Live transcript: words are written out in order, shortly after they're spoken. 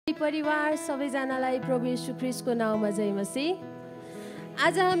परिवार सबैजनालाई प्रभु येशू ख्रीष्टको नाममा जय मसीह।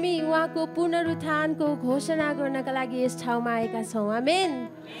 आज हामी उहाँको पुनरुत्थानको घोषणा गर्नका लागि यस ठाउँमा आएका छौँ। आमेन।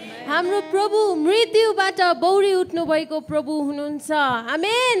 हाम्रो प्रभु मृत्युबाट बौरी उठ्नु भएको प्रभु हुनुहुन्छ।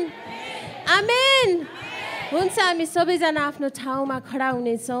 आमेन आमेन। हुन्छ, हामी सबैजना आफ्नो ठाउँमा खडा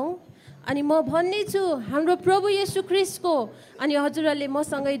हुनेछौँ अनि म भन्ने छु हाम्रो प्रभु येशू ख्रीष्टको, अनि हजुरहरूले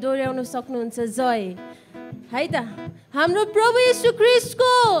मसँगै दोहोऱ्याउन सक्नुहुन्छ जय। है त, हाम्रो प्रभु येशू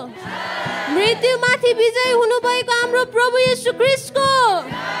ख्रीष्टको, मृत्युमाथि विजय हुनुभएको हाम्रो प्रभु येशू ख्रीष्टको,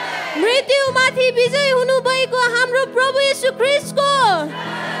 मृत्युमाथि विजय हुनुभएको हाम्रो प्रभु येशू ख्रीष्टको।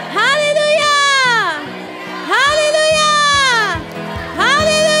 हालेलुया हालेलुया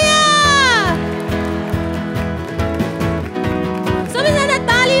हालेलुया। सबैजना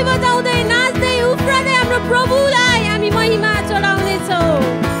ताली बजाउँदै नाच्दै उफ्रदै हाम्रो प्रभुलाई हामी महिमा चढाउनेछौँ।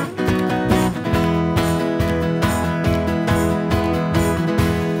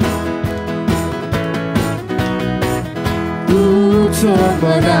 उत्सव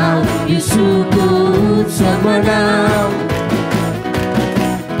मनाऊ, यीशुको उत्सव मनाऊ,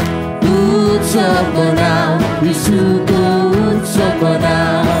 उत्सव मनाऊ, यीशुको उत्सव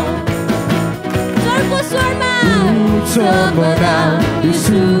मनाऊ। चर्को स्वरमा उत्सव मनाऊ,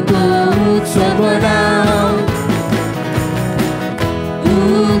 यीशुको उत्सव मनाऊ,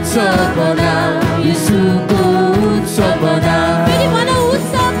 उत्सव मनाऊ, यीशुको उत्सव मनाऊ। फेरि भनौँ,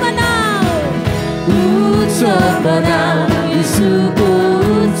 उत्सव मनाऊ, उत्सव मनाऊ, यीशुको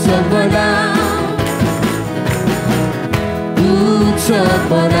उत्सव मनाऊ, उत्सव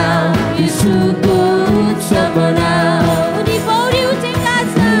मनाऊ, यीशुको उत्सव मनाऊ। उनी बौरी उठेका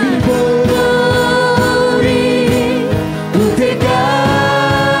छन्, बौरी उठेका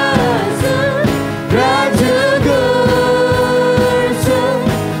छन्, राज्य गर्छन्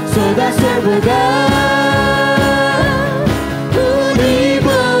सदा सर्वदा।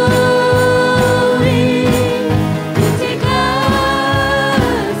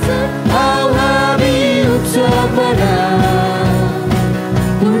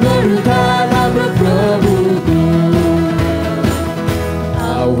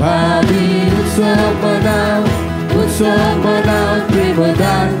 उत्सव मनाऊ,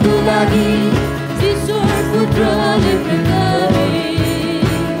 प्रेमदानको लागि ईश्वर पुत्रले गरे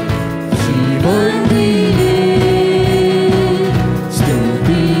जीवन दिए।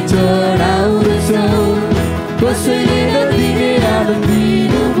 स्तुति चढाउँछौँ, कसैले नदिने आनन्द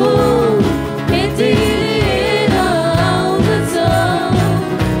दिनुभयो, हेरेर आउँदछ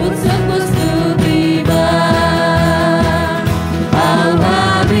उत्सवको स्तुतिमा। आऊ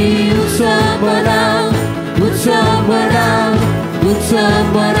हामी उत्सव मनाऊ, उत्सव मनाऊ, उत्सव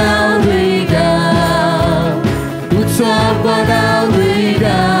मनाउँदै गाऊ, उत्सव मनाउँदै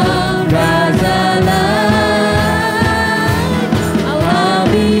गाऊ राजालाई। आऊ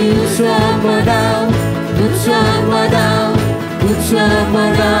हामी उत्सव मनाऊ, उत्सव मनाऊ, उत्सव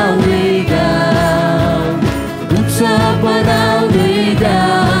मनाउँदै गाऊ, उत्सव मनाउँदै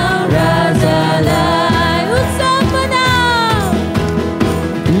गाऊ राजालाई। उत्सव मनाऊ,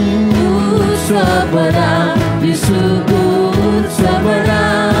 उत्सव मनाऊ, यीशुको उत्सव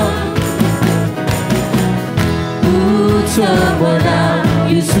मनाऊ, उत्सव मनाऊ,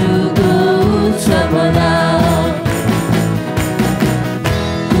 यीशुको उत्सव मनाऊ,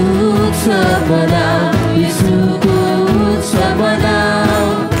 उत्सव मनाऊ, यीशुको उत्सव मनाऊ,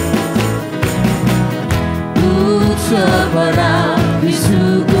 उत्सव मनाऊ,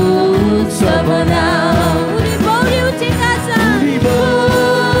 यीशुको उत्सव मनाऊ। उनी बौरी उठेका छन्,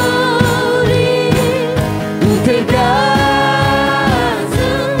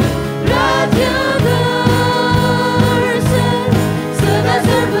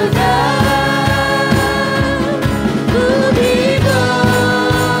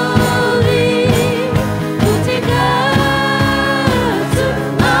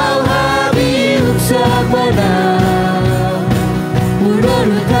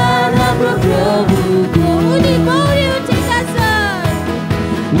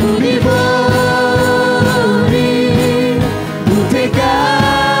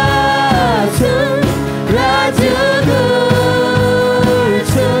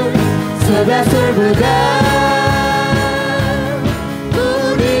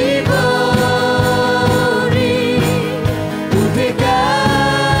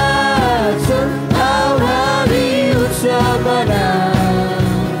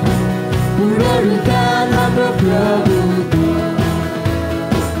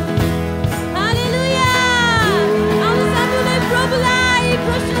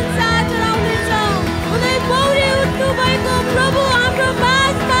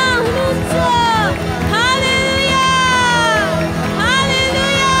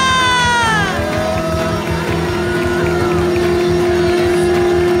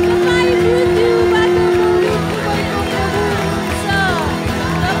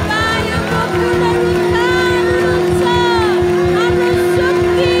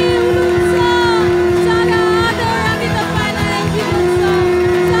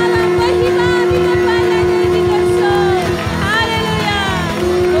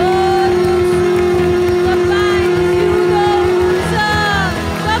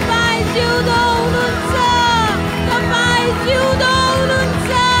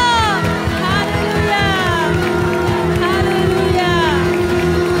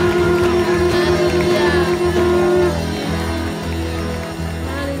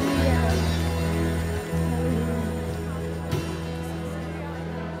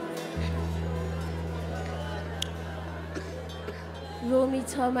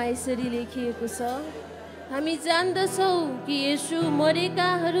 6 यसरी लेखिएको छ, हामी जान्दछौँ कि येशू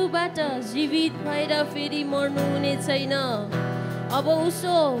मरेकाहरूबाट जीवित भएर फेरि मर्नुहुने छैन। अब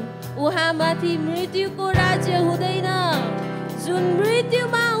उसो उहाँमाथि मृत्युको राज्य हुँदैन। जुन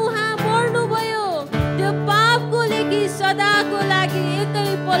मृत्युमा उहाँ मर्नुभयो त्यो पापको लागि सदाको लागि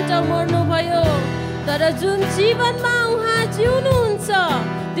एकैपल्ट मर्नुभयो, तर जुन जीवनमा उहाँ जिउनुहुन्छ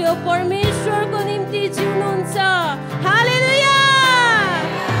त्यो परमेश्वरको निम्ति जिउनुहुन्छ। हालेलुया!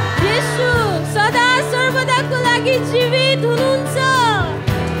 येशू सदा सर्वदाको लागि जीवित हुनुहुन्छ।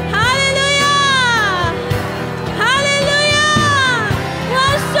 हालेलुया! हालेलुया!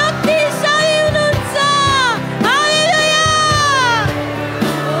 उहाँ शक्तिशाली हुनुहुन्छ। हालेलुया!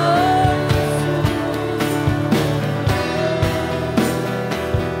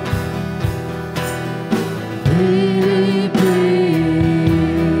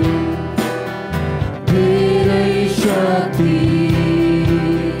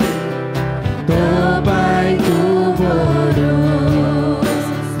 तपाईँको बडो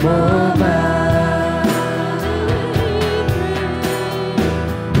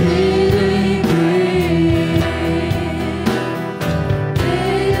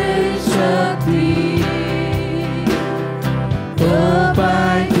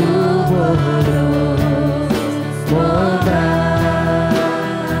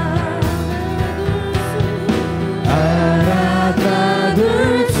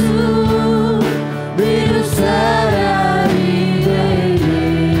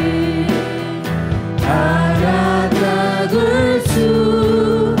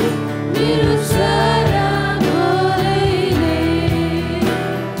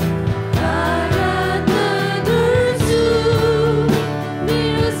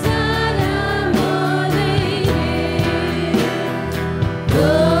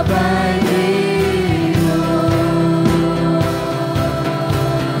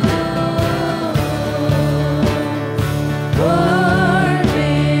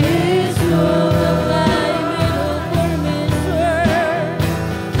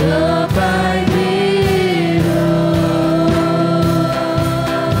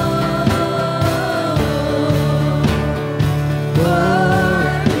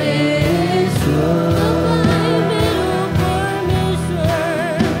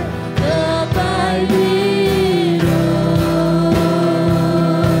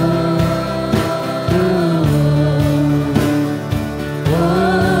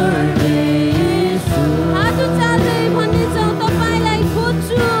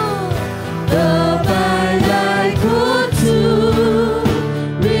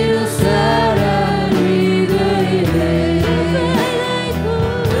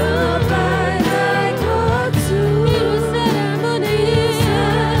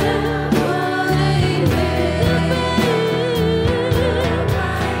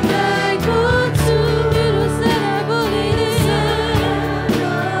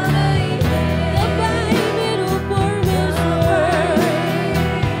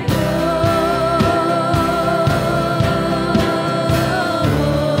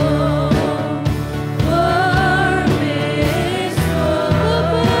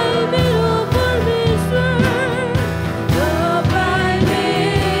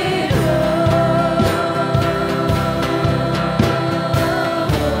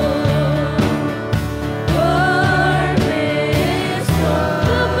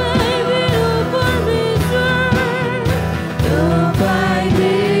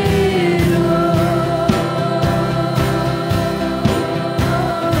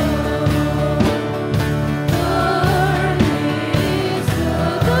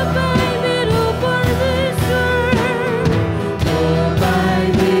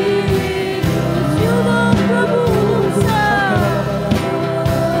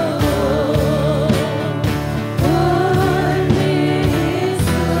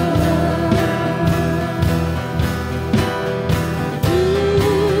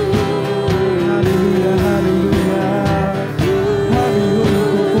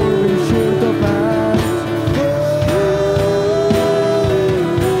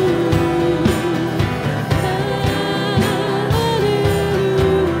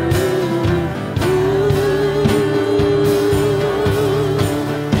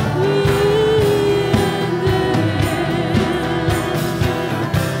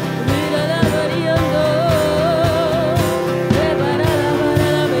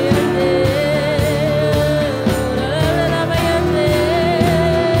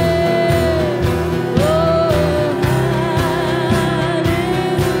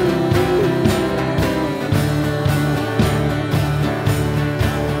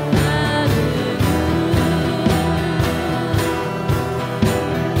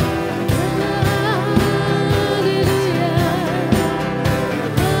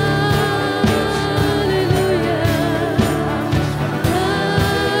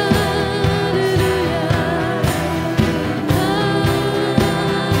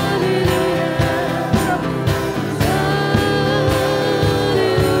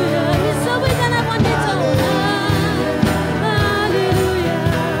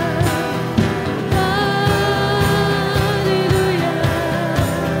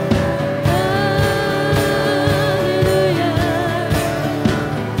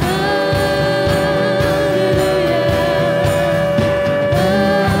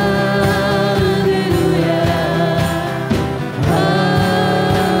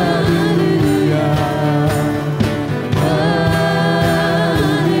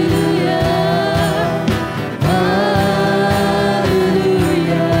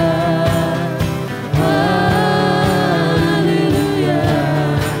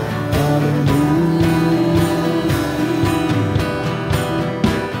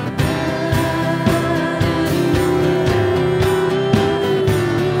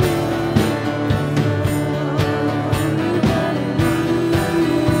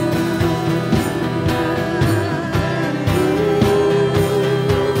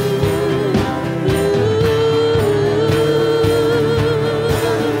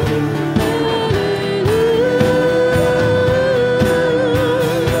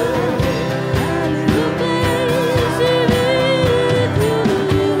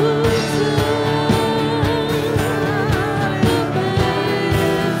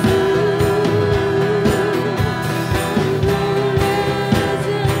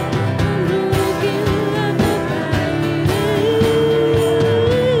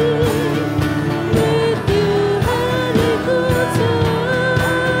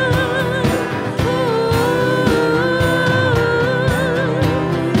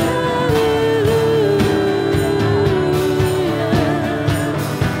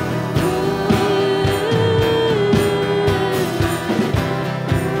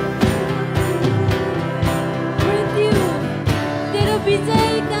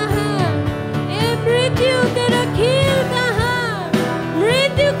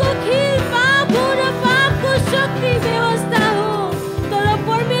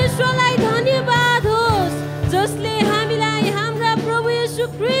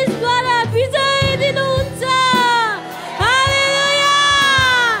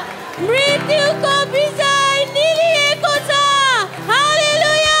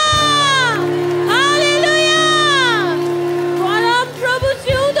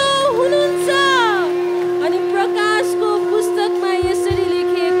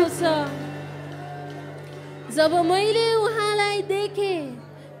जब मैले उहाँलाई देखेँ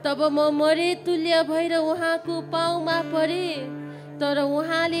तब म मरे तुल्य भएर उहाँको पाउमा परे तर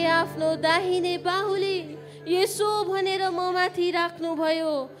उहाँले आफ्नो दाहिने बाहुले यसो भनेर म माथि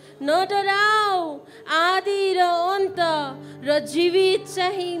राख्नुभयो न डराऊ आदि र अन्त र जीवित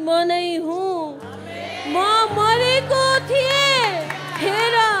चाहिँ म नै हुँ म मरेको थिएँ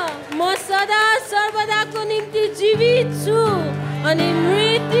हेर म सदा सर्वदाको निम्ति जीवित छु अनि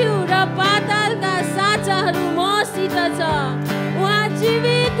मृत्यु र पातालका साँचाहरू मसित छ उहाँ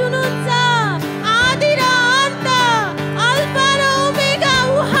जीवित हुनुहुन्छ आदि र अन्त अल्फा र ओमेगा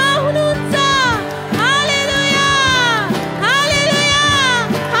उहाँ हुनुहुन्छ हालेलुया हालेलुया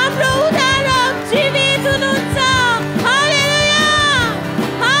हाम्रो उद्धारक जीवित हुनुहुन्छ हालेलुया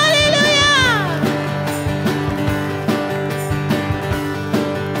हालेलुया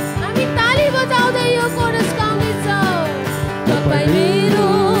हामी ताली बजाउँदै यो कोरस गाउँदैछौँ तपाईँ मेरो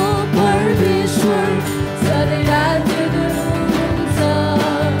परमेश्वर सधैँ राज्य गर्नुहुन्छ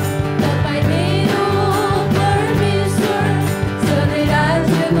तपाईँ मेरो परमेश्वर सधैँ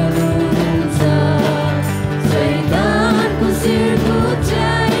राज्य गर्नुहुन्छ शैतानको शिरको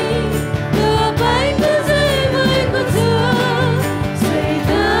चाहिँ तपाईँको जय भएको छ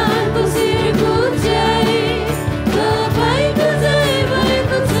शैतानको शिरको चाहिँ तपाईँको जय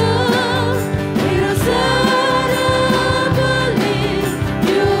भएको छ मेरो सारा बलले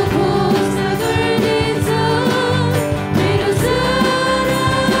यो घोषणा गर्नेछ मेरो सारा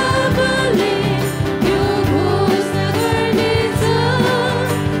बलले यो घोषणा गर्नेछ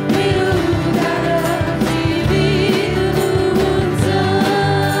मेरो उद्धारक जीवित हुनुहुन्छ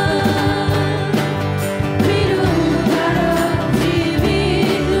मेरो उद्धारक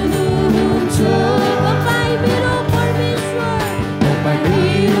जीवित हुनुहुन्छ तपाईँ मेरो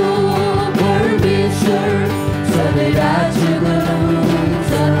परमेश्वर सधैँ राज्य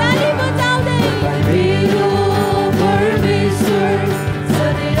गर्नुहुन्छ ताली बजाउँदै मेरो परमेश्वर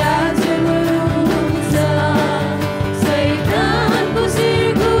सधैँ राज्य गर्नुहुन्छ शैतानको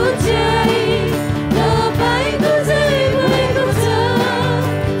शिरको चाहिँ तपाईँको जय भएको छ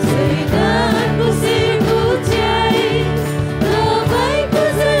शैतानको शिरको चाहिँ तपाईँको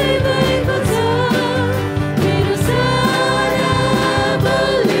जय भएको छ मेरो सारा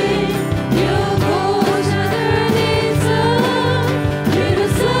बलले यो घोषणा गर्नेछ मेरो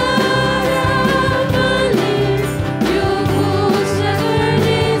सारा बलले यो घोषणा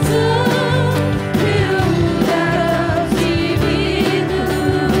गर्नेछ मेरो उद्धारक जीवित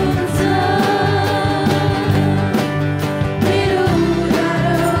हुनुहुन्छ मेरो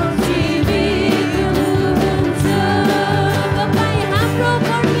उद्धारक जीवित हुनुहुन्छ तपाईँ हाम्रो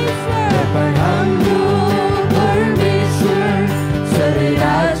परमेश्वर सधैँ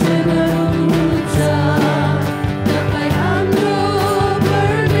राज्य गर्नुहुन्छ तपाईँ हाम्रो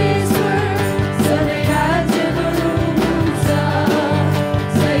परमेश्वर सधैँ राज्य गर्नुहुन्छ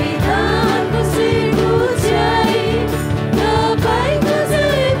शैतानको शिरको चाहिँ तपाईँको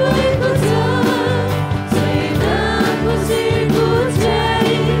जय भएको छ शैतानको शिरको चाहिँ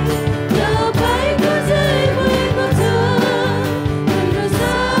तपाईँको जय भएको छ हाम्रो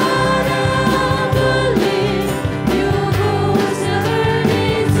सारा बलले यो घोषणा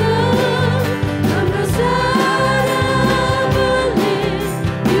गर्नेछ हाम्रो सारा बलले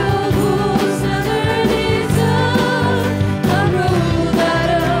यो घोषणा गर्नेछ हाम्रो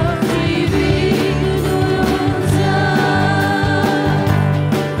उद्धारक जीवित हुनुहुन्छ हाम्रो उद्धारक जीवित हुनुहुन्छ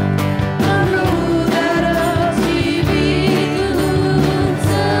हाम्रो उद्धारक जीवित हुनुहुन्छ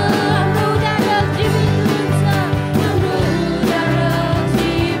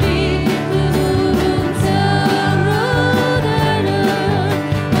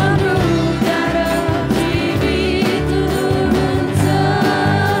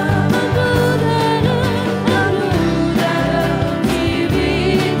हाम्रो उद्धारक जीवित हुनुहुन्छ हाम्रो उद्धारक जीवित हुनुहुन्छ हाम्रो उद्धारक जीवित हुनुहुन्छ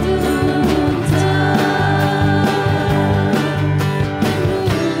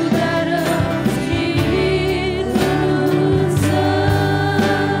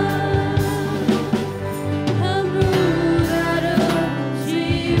हाम्रो उद्धारक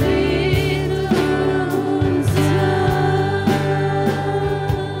जीवित हुनुहुन्छ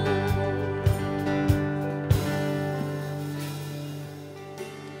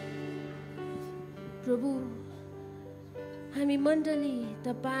प्रभु हामी मण्डली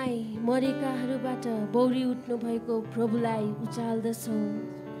तपाईँ मरेकाहरूबाट बौरी उठ्नु भएको प्रभुलाई उचाल्दछौँ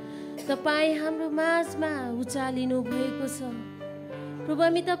तपाईँ हाम्रो माझमा उचालिनु भएको छ प्रभु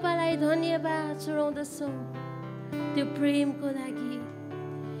हामी तपाईँलाई धन्यवाद चढाउँदछौँ त्यो प्रेमको लागि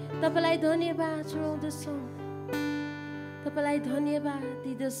तपाईँलाई धन्यवाद चढाउँदछौँ तपाईँलाई धन्यवाद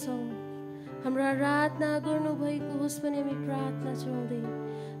दिँदछौँ हाम्रो आराधना गर्नुभएको होस् भने हामी प्रार्थना चढाउँदै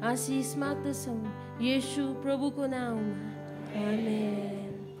आशिष माग्दछौँ येशू प्रभुको नाममा आमेन।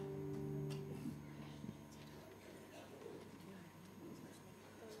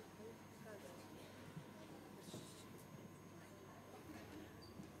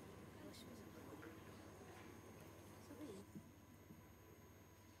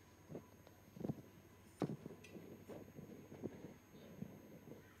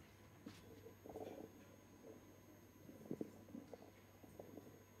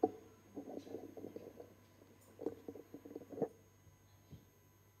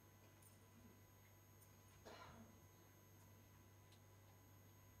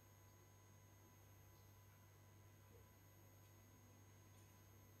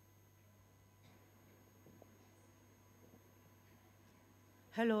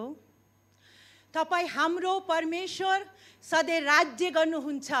 हेलो, तपाईँ हाम्रो परमेश्वर सधैँ राज्य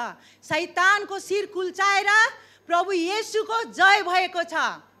गर्नुहुन्छ। शैतानको शिर कुल्चाएर प्रभु येशूको जय भएको छ।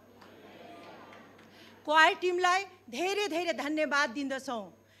 क्वायर टिमलाई धेरै धेरै धन्यवाद दिन्दछौँ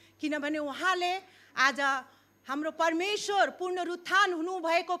किनभने उहाँले आज हाम्रो परमेश्वर पुनरुत्थान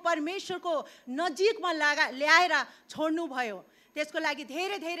हुनुभएको परमेश्वरको नजिकमा ल्याएर छोड्नुभयो। त्यसको लागि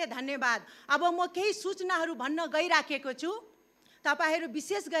धेरै धेरै धन्यवाद। अब म केही सूचनाहरू भन्न गइराखेको छु, तपाईहरू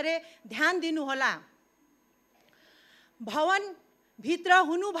विशेष गरी ध्यान दिनुहोला। भवनभित्र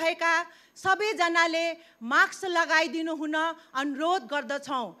हुनुभएका सबैजनाले मास्क लगाइदिनु हुन अनुरोध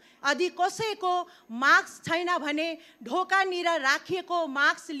गर्दछौँ। यदि कसैको मास्क छैन भने ढोकानिर राखिएको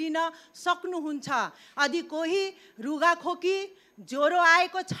मास्क लिन सक्नुहुन्छ। यदि कोही रुगाखोकी ज्वरो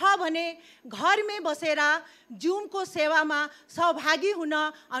आएको छ भने घरमै बसेर जुमको सेवामा सहभागी हुन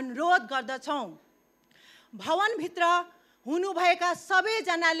अनुरोध गर्दछौँ। भवनभित्र हुनुभएका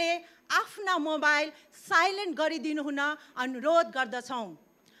सबैजनाले आफ्ना मोबाइल साइलेन्ट गरिदिनु हुन अनुरोध गर्दछौँ।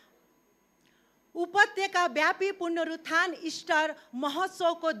 उपत्यका व्यापी पुनरुत्थान इस्टर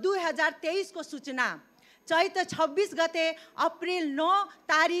महोत्सवको 2023 को सूचना। चैत 26 गते अप्रिल 9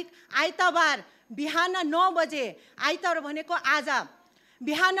 तारिक आइतबार बिहान 9 बजे, आइतबार भनेको आज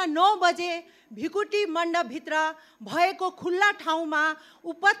बिहान 9 बजे भिकुटी मण्डपभित्र भएको खुल्ला ठाउँमा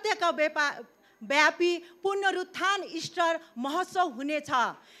उपत्यका व्यापी पुनरुत्थान इस्टर महोत्सव हुनेछ।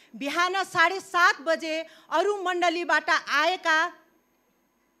 बिहान 7:30 बजे अरू मण्डलीबाट आएका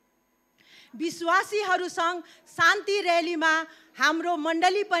विश्वासीहरूसँग शान्ति र्यालीमा हाम्रो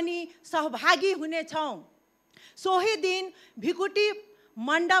मण्डली पनि सहभागी हुनेछौँ। सोही दिन भिकुटी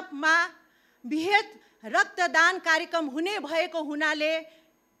मण्डपमा बृहत रक्तदान कार्यक्रम हुने भएको हुनाले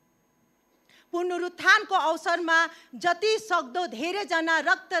पुनरुत्थानको अवसरमा जति सक्दो धेरैजना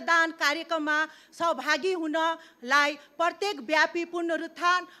रक्तदान कार्यक्रममा सहभागी हुनलाई प्रत्येक व्यापी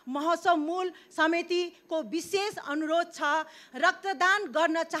पुनरुत्थान महोत्सव मूल समितिको विशेष अनुरोध छ। रक्तदान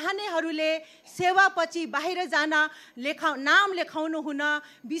गर्न चाहनेहरूले सेवापछि बाहिर जान नाम लेखाउनु हुन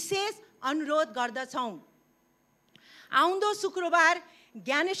विशेष अनुरोध गर्दछौँ। आउँदो शुक्रबार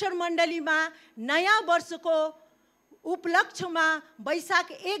ज्ञानेश्वर मण्डलीमा नयाँ वर्षको उपलक्ष्यमा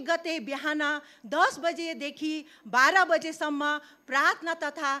वैशाख 1 गते बिहान 10 बजेदेखि 12 बजेसम्म प्रार्थना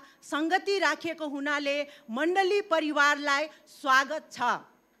तथा सङ्गति राखिएको हुनाले मण्डली परिवारलाई स्वागत छ।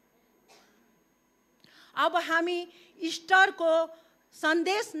 अब हामी इस्टरको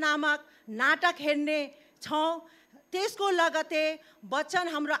सन्देश नामक नाटक हेर्ने छौँ। त्यसको लगतै वचन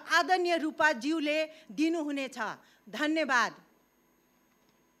हाम्रो आदरणीय रूपाज्यूले दिनुहुनेछ। धन्यवाद।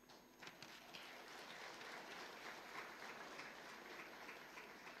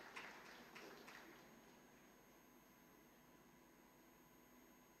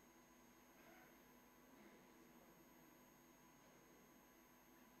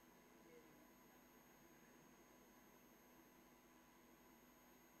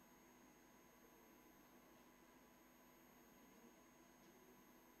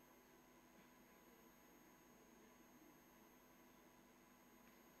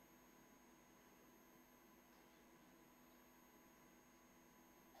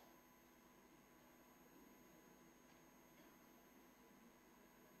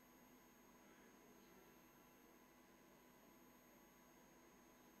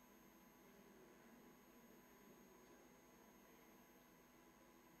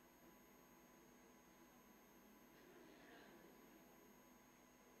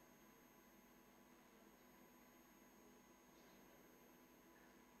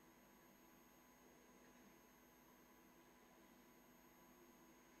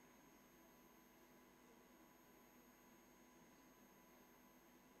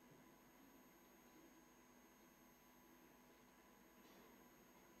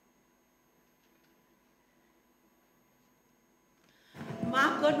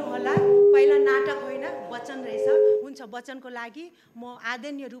 माफ गर्नुहोला, पहिला नाटक होइन वचन रहेछ। हुन्छ, वचनको लागि म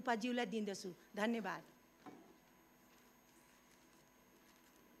आदरणीय रूपाज्यूलाई दिँदछु। धन्यवाद।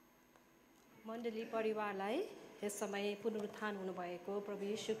 मण्डली परिवारलाई यस समय पुनरुत्थान हुनुभएको प्रभु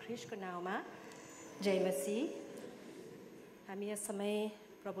येशू ख्रीष्टको नाउँमा जय मसीह। हामी यस समय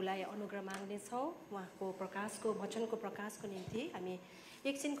प्रभुलाई अनुग्रह माग्नेछौँ। उहाँको प्रकाशको वचनको प्रकाशको निम्ति हामी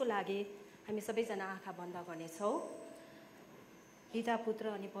एकछिनको लागि हामी सबैजना आँखा बन्द गर्नेछौँ। पिता, पुत्र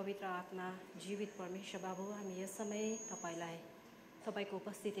अनि पवित्र आत्मा जीवित परमेश्वर बाबु, हामी यस समय तपाईँलाई तपाईँको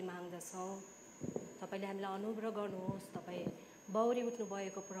उपस्थिति माग्दछौँ। तपाईँले हामीलाई अनुग्रह गर्नुहोस्। तपाईँ बौरी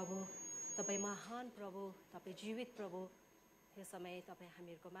उठ्नुभएको प्रभु, तपाईँ महान प्रभु, तपाईँ जीवित प्रभु, यस समय तपाईँ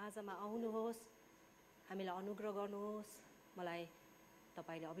हामीहरूको माझमा आउनुहोस्। हामीलाई अनुग्रह गर्नुहोस्। मलाई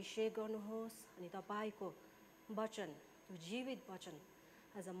तपाईँले अभिषेक गर्नुहोस् अनि तपाईँको वचन, त्यो जीवित वचन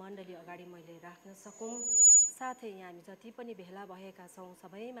आज मण्डली अगाडि मैले राख्न सकौँ। साथै यहाँ हामी जति पनि भेला भएका छौँ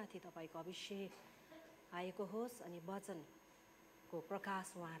सबैमाथि तपाईँको अभिषेक आएको होस् अनि वचनको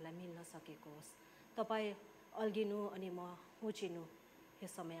प्रकाश उहाँहरूलाई मिल्न सकेको होस्। तपाईँ अल्गिनु अनि म उचिनु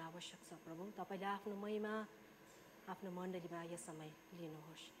यस समय आवश्यक छ प्रभु। तपाईँले आफ्नो महिमा आफ्नो मण्डलीमा यस समय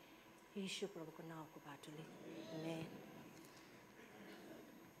लिनुहोस्। यीशु प्रभुको नाउँको बाटोले आमेन।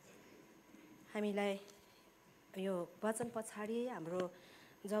 हामीलाई यो वचन पछाडि हाम्रो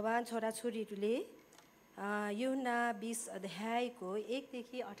जवान छोराछोरीहरूले यूहन्ना 20 अध्यायको 1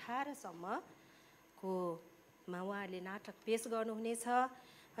 देखि 18 सम्मको उहाँहरूले नाटक पेश गर्नुहुनेछ।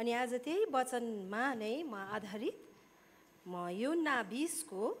 अनि आज त्यही वचनमा नै म आधारित यूहन्ना 20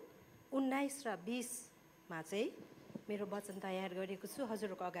 को 19 र 20 मा चाहिँ मेरो वचन तयार गरेको छु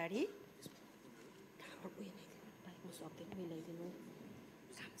हजुरको अगाडि। मिलाइदिनु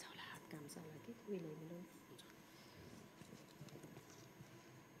काम छ होला कि मिलाइदिनु।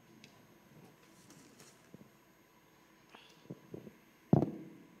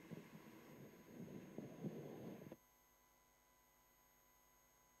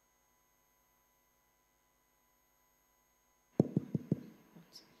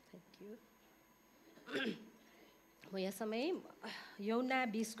 म यस समय यूहन्ना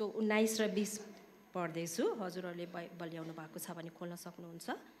 20 को 19 र 20 पढ्दैछु। हजुरहरूले बल्याउनु भएको छ भने खोल्न सक्नुहुन्छ।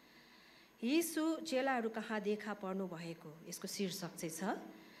 येशू चेलाहरू कहाँ देखा पर्नु भएको यसको शीर्षक चाहिँ छ।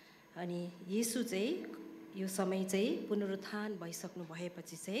 अनि येशू चाहिँ यो समय चाहिँ पुनरुत्थान भइसक्नु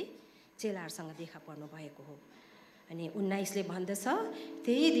भएपछि चाहिँ चेलाहरूसँग देखा पर्नु भएको हो। अनि 19ले भन्दछ,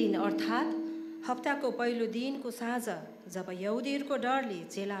 त्यही दिन अर्थात् हप्ताको पहिलो दिनको साँझ जब यहुदीहरूको डरले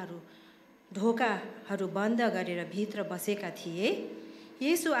चेलाहरू ढोकाहरू बन्द गरेर भित्र बसेका थिए,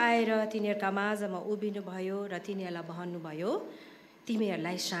 येशू आएर तिनीहरूका माझमा उभिनुभयो र तिनीहरूलाई भन्नुभयो,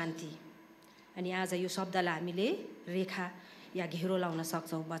 तिमीहरूलाई शान्ति। अनि आज यो शब्दलाई हामीले रेखा या घेरो लाउन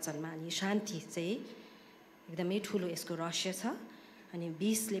सक्छौँ वचनमा। अनि शान्ति चाहिँ एकदमै ठुलो यसको रहस्य छ। अनि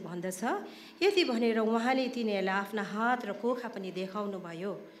 20ले भन्दछ, यति भनेर उहाँले तिनीहरूलाई आफ्ना हात र कोखा पनि देखाउनु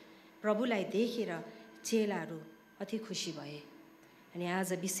भयो। प्रभुलाई देखेर चेलाहरू अति खुसी भए। अनि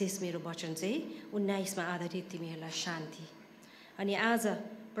आज विशेष मेरो वचन चाहिँ 19 मा आधारित तिमीहरूलाई शान्ति। अनि आज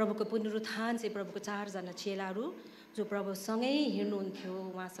प्रभुको पुनरुत्थान चाहिँ प्रभुको 4 जना चेलाहरू जो प्रभुसँगै हिँड्नुहुन्थ्यो,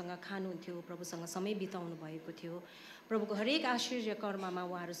 उहाँसँग खानुहुन्थ्यो, प्रभुसँग समय बिताउनु भएको थियो, प्रभुको हरेक आश्चर्य कर्ममा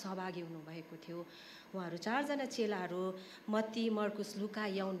उहाँहरू सहभागी हुनुभएको थियो। उहाँहरू 4 जना चेलाहरू मत्ती, मर्कुस, लुका,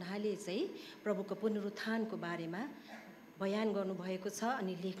 यूहन्नाले चाहिँ प्रभुको पुनरुत्थानको बारेमा बयान गर्नुभएको छ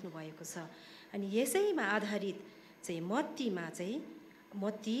अनि लेख्नु भएको छ। अनि यसैमा आधारित चाहिँ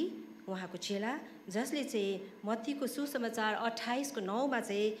मत्ती उहाँको चेला, जसले चाहिँ मत्तीको सुसमाचार 28 को 9 मा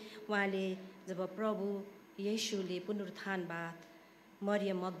चाहिँ उहाँले जब प्रभु येशूले पुनरुत्थान बाद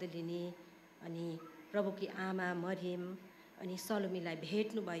मरियम मग्दलिनी अनि प्रभुकी आमा मरियम अनि सलोमीलाई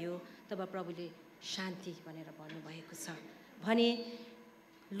भेट्नुभयो, तब प्रभुले शान्ति भनेर भन्नुभएको छ भने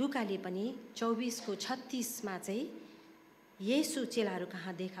लुकाले पनि 24 को 36 मा चाहिँ येशू चेलाहरू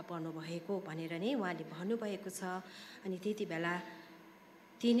कहाँ देखा पर्नु भएको भनेर नै उहाँले भन्नुभएको छ। अनि त्यति बेला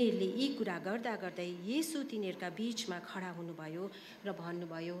तिनीहरूले यी कुरा गर्दा गर्दै येशू तिनीहरूका बीचमा खडा हुनुभयो र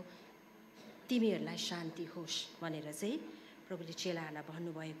भन्नुभयो, तिमीहरूलाई शान्ति होस् भनेर चाहिँ प्रभुले चेलाहरूलाई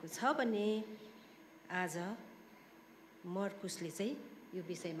भन्नुभएको छ भन्ने आज मर्कुसले चाहिँ यो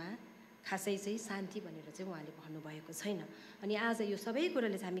विषयमा खासै चाहिँ शान्ति भनेर चाहिँ उहाँले भन्नुभएको छैन। अनि आज यो सबै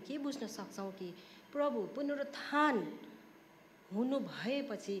कुराले चाहिँ हामी के बुझ्न सक्छौँ कि प्रभु पुनरुत्थान हुनु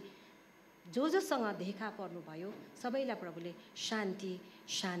भएपछि जोसँग देखा पर्नुभयो सबैलाई प्रभुले शान्ति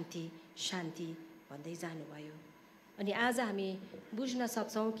शान्ति शान्ति भन्दै जानुभयो। अनि आज हामी बुझ्न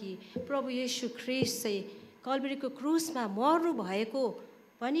सक्छौँ कि प्रभु येशू ख्रीष्ट चाहिँ कल्भरीको क्रुसमा मर्नु भएको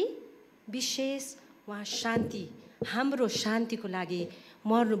पनि विशेष उहाँ शान्ति, हाम्रो शान्तिको लागि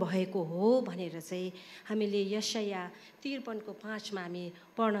मर्नुभएको हो भनेर चाहिँ हामीले यशाया 53:5 मा हामी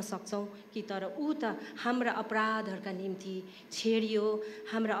पढ्न सक्छौँ कि तर ऊ त हाम्रा अपराधहरूका निम्ति छेडियो,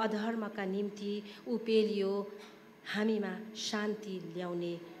 हाम्रा अधर्मका निम्ति ऊ पेलियो, हामीमा शान्ति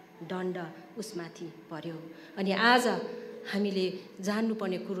ल्याउने दण्ड उसमाथि पर्यो। अनि आज हामीले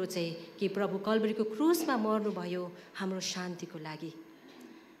जान्नुपर्ने कुरो चाहिँ कि प्रभु कल्भरीको क्रुसमा मर्नुभयो हाम्रो शान्तिको लागि।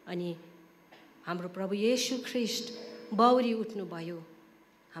 अनि हाम्रो प्रभु येशू ख्रीष्ट बौरी उठ्नुभयो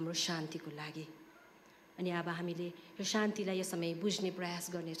हाम्रो शान्तिको लागि। अनि अब हामीले यो शान्तिलाई यो समय बुझ्ने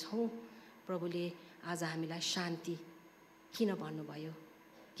प्रयास गर्नेछौँ। प्रभुले आज हामीलाई शान्ति किन भन्नुभयो?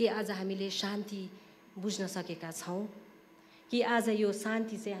 के आज हामीले शान्ति बुझ्न सकेका छौँ? कि आज यो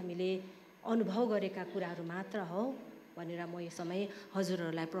शान्ति चाहिँ हामीले अनुभव गरेका कुराहरू मात्र हो भनेर म यो समय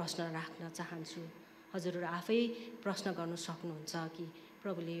हजुरहरूलाई प्रश्न राख्न चाहन्छु। हजुरहरू आफै प्रश्न गर्न सक्नुहुन्छ कि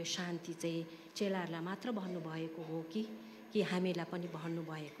प्रभुले यो शान्ति चाहिँ चेलाहरूलाई मात्र भन्नुभएको हो कि हामीलाई पनि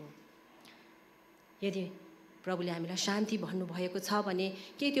भन्नुभएको? यदि प्रभुले हामीलाई शान्ति भन्नुभएको छ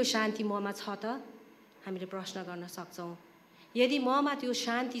भने के त्यो शान्ति ममा छ त? हामीले प्रश्न गर्न सक्छौँ। यदि ममा त्यो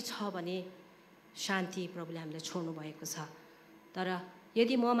शान्ति छ भने शान्ति प्रभुले हामीलाई छोड्नु भएको छ। तर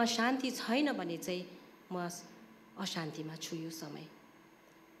यदि ममा शान्ति छैन भने चाहिँ म अशान्तिमा छु यो समय।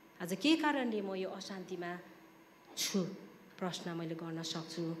 आज के कारणले म यो अशान्तिमा छु प्रश्न मैले गर्न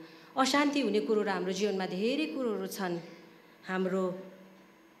सक्छु। अशान्ति हुने कुरोहरू हाम्रो जीवनमा धेरै कुरोहरू छन्।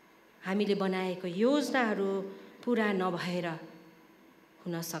 हामीले बनाएको योजनाहरू पुरा नभएर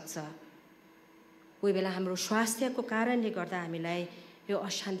हुनसक्छ। कोही बेला हाम्रो स्वास्थ्यको कारणले गर्दा हामीलाई यो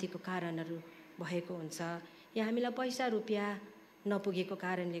अशान्तिको कारणहरू भएको हुन्छ, या हामीलाई पैसा रुपियाँ नपुगेको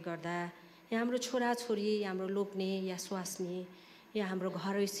कारणले गर्दा, या हाम्रो छोराछोरी हाम्रो लोग्ने या स्वास्नी, या हाम्रो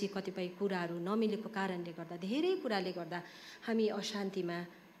घरैसी कतिपय कुराहरू नमिलेको कारणले गर्दा, धेरै कुराले गर्दा हामी अशान्तिमा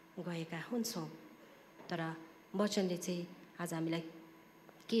गएका हुन्छौँ। तर वचनले चाहिँ आज हामीलाई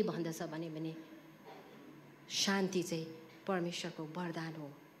के भन्दछ भने शान्ति चाहिँ परमेश्वरको वरदान हो।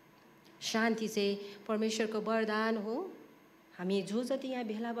 शान्ति चाहिँ परमेश्वरको वरदान हो। हामी जो जति यहाँ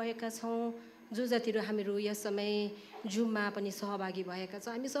भेला भएका छौँ, जो जति हामीहरू यस समय जुममा पनि सहभागी भएका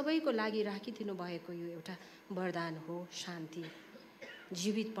छौँ, हामी सबैको लागि राखिदिनु भएको यो एउटा वरदान हो शान्ति।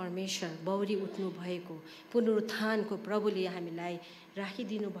 जीवित परमेश्वर बौरी उठ्नु भएको पुनरुत्थानको प्रभुले हामीलाई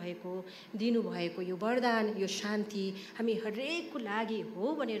राखिदिनु दिनुभएको यो वरदान, यो शान्ति हामी हरेकको लागि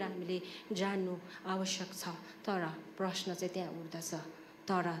हो भनेर हामीले जान्नु आवश्यक छ। तर प्रश्न चाहिँ त्यहाँ उठ्दछ,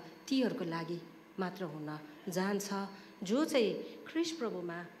 तर तीहरूको लागि मात्र हुन जान्छ जो चाहिँ ख्रीष्ट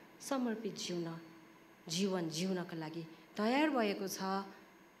प्रभुमा समर्पित जीवन जिउनका लागि तयार भएको छ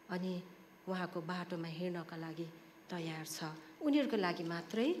अनि उहाँको बाटोमा हिँड्नका लागि तयार छ। उनीहरूको लागि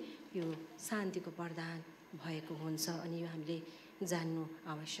मात्रै यो शान्तिको वरदान भएको हुन्छ अनि यो हामीले जान्नु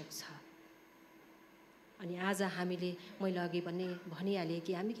आवश्यक छ। अनि आज मैले अघि पनि भनिहालेँ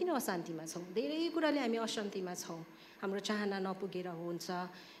कि हामी किन अशान्तिमा छौँ। धेरै कुराले हामी अशान्तिमा छौँ। हाम्रो चाहना नपुगेर हुन्छ,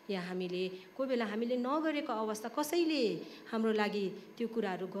 या हामीले कोही बेला हामीले नगरेको अवस्था कसैले हाम्रो लागि त्यो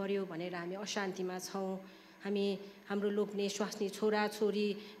कुराहरू गर्यो भनेर हामी अशान्तिमा छौँ। हाम्रो लोग्ने स्वास्नी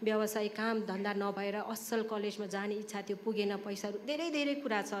छोराछोरी व्यवसाय काम धन्दा नभएर असल कलेजमा जाने इच्छा थियो, पुगेन, पैसाहरू धेरै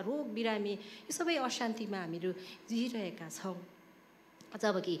कुरा छ, रोग बिरामी, यो सबै अशान्तिमा हामीहरू जिइरहेका छौँ।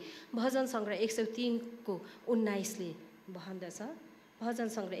 जबकि भजन सङ्ग्रह 103:19 भन्दछ, भजन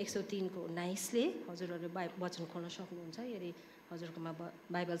सङ्ग्रह 103:19 हजुरहरू वचन खोल्न सक्नुहुन्छ यदि हजुरकोमा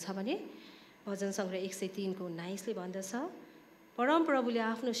बाइबल छ भने। भजन सङ्ग्रह 103:19 भन्दछ, परमप्रभुले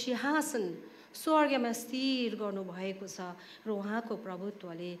आफ्नो सिंहासन स्वर्गमा स्थिर गर्नुभएको छ र उहाँको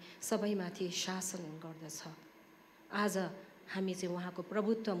प्रभुत्वले सबैमाथि शासन गर्दछ। आज हामी चाहिँ उहाँको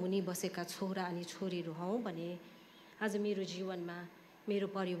प्रभुत्व मुनि बसेका छोरा अनि छोरीहरू हौँ भने आज मेरो जीवनमा, मेरो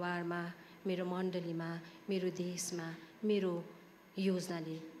परिवारमा, मेरो मण्डलीमा, मेरो देशमा मेरो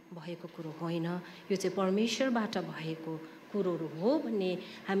योजनाले भएको कुरो होइन, यो चाहिँ परमेश्वरबाट भएको कुरोहरू हो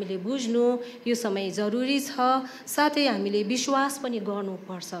भन्ने हामीले बुझ्नु यो समय जरुरी छ। साथै हामीले विश्वास पनि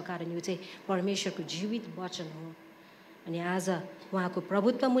गर्नुपर्छ, कारण यो चाहिँ परमेश्वरको जीवित वचन हो। अनि आज उहाँको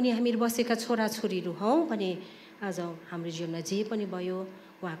प्रभुत्व मुनि हामी बसेका छोराछोरीहरू हौँ भने आज हाम्रो जीवनमा जे पनि भयो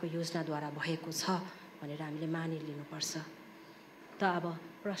उहाँको योजनाद्वारा भएको छ भनेर हामीले मानिलिनुपर्छ। त अब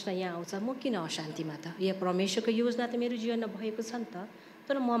प्रश्न यहाँ आउँछ, म किन अशान्तिमा त? या परमेश्वरको योजना त मेरो जीवनमा भएको छ नि त,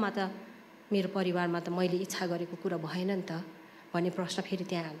 तर ममा त, मेरो परिवारमा त मैले इच्छा गरेको कुरा भएन नि त भन्ने प्रश्न फेरि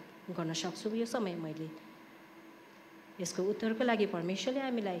त्यहाँ गर्न सक्छु। यो समय मैले यसको उत्तरको लागि परमेश्वरले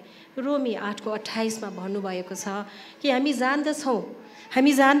हामीलाई रोमी 8:28 भन्नुभएको छ कि हामी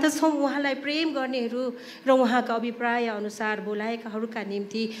जान्दछौँ उहाँलाई प्रेम गर्नेहरू र उहाँका अभिप्राय अनुसार बोलाएकाहरूका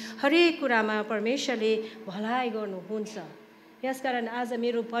निम्ति हरेक कुरामा परमेश्वरले भलाइ गर्नुहुन्छ। यसकारण आज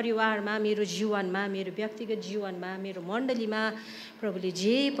मेरो परिवारमा, मेरो जीवनमा, मेरो व्यक्तिगत जीवनमा, मेरो मण्डलीमा प्रभुले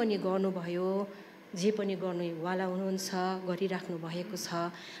जे पनि गर्नुभयो, जे पनि गर्नुवाला हुनुहुन्छ, गरिराख्नु भएको छ,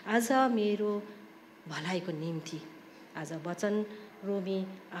 आज मेरो भलाइको निम्ति आज वचन रोमी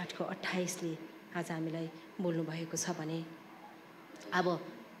 8:28ले आज हामीलाई बोल्नु भएको छ भने अब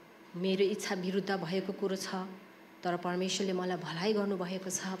मेरो इच्छा विरुद्ध भएको कुरो छ, तर परमेश्वरले मलाई भलाइ गर्नुभएको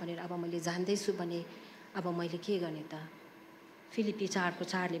छ भनेर अब मैले जान्दैछु भने अब मैले के गर्ने त? फिलिपी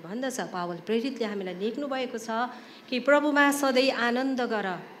 4:4ले भन्दछ, पावल प्रेरितले हामीलाई लेख्नु भएको छ कि प्रभुमा सधैँ आनन्द गर।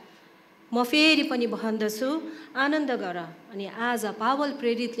 म फेरि पनि भन्दछु, आनन्द गर। अनि आज पावल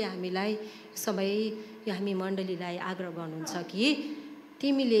प्रेरितले हामीलाई सबै हामी मण्डलीलाई आग्रह गर्नुहुन्छ कि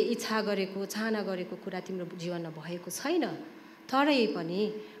तिमीले इच्छा गरेको, चाहना गरेको कुरा तिम्रो जीवनमा भएको छैन, तरै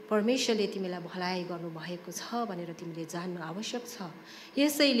पनि परमेश्वरले तिमीलाई भलाइ गर्नुभएको छ भनेर तिमीले जान्नु आवश्यक छ।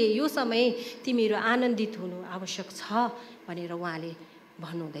 यसैले यो समय तिमीहरू आनन्दित हुनु आवश्यक छ भनेर उहाँले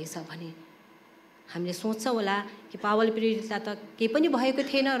भन्नुहुँदैछ भने हामीले सोच्छौँ होला कि पावल प्रेरितलाई त केही पनि भएको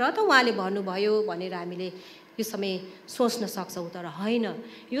थिएन र त उहाँले भन्नुभयो भनेर हामीले यो समय सोच्न सक्छौँ, तर होइन।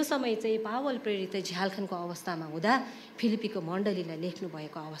 यो समय चाहिँ पावल प्रेरित झ्यालखानको अवस्थामा हुँदा फिलिपीको मण्डलीलाई लेख्नु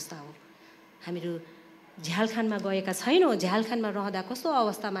भएको अवस्था हो। हामीहरू झ्यालखानमा गएका छैनौँ। झ्यालखानमा रहँदा कस्तो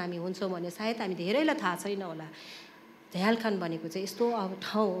अवस्थामा हामी हुन्छौँ भने सायद हामी धेरैलाई थाहा छैन होला। झ्यालखान भनेको चाहिँ यस्तो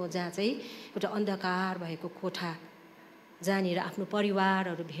ठाउँ हो जहाँ चाहिँ एउटा अन्धकार भएको कोठा, जहाँनिर आफ्नो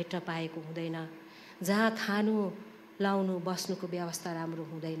परिवारहरू भेट्न पाएको हुँदैन, जहाँ खानु लाउनु बस्नुको व्यवस्था राम्रो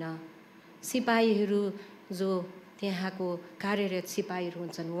हुँदैन। सिपाहीहरू जो त्यहाँको कार्यरत सिपाहीहरू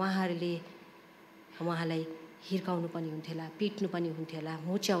हुन्छन् उहाँलाई हिर्काउनु पनि हुन्थ्यो, पिट्नु पनि हुन्थ्यो,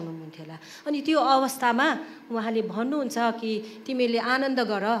 हुच्याउनु हुन्थ्यो। अनि त्यो अवस्थामा उहाँले भन्नुहुन्छ कि तिमीले आनन्द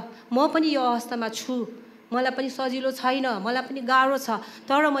गर, म पनि यो अवस्थामा छु, मलाई पनि सजिलो छैन, मलाई पनि गाह्रो छ,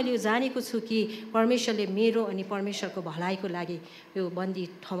 तर मैले यो जानेको छु कि परमेश्वरले मेरो अनि परमेश्वरको भलाइको लागि यो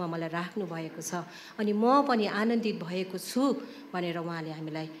बन्दी ठाउँमा मलाई राख्नु भएको छ, अनि म पनि आनन्दित भएको छु भनेर उहाँले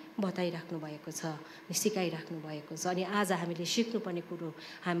हामीलाई बताइराख्नु भएको छ, सिकाइराख्नु भएको छ। अनि आज हामीले सिक्नुपर्ने कुरो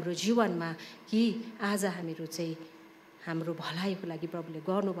हाम्रो जीवनमा कि आज हामीहरू चाहिँ हाम्रो भलाइको लागि प्रभुले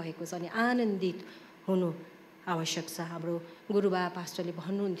गर्नुभएको छ अनि आनन्दित हुनु आवश्यक छ। हाम्रो गुरुबा पास्टरले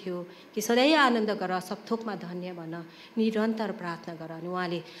भन्नुहुन्थ्यो कि सधैँ आनन्द गर, सब थोकमा धन्य भन, निरन्तर प्रार्थना गर। अनि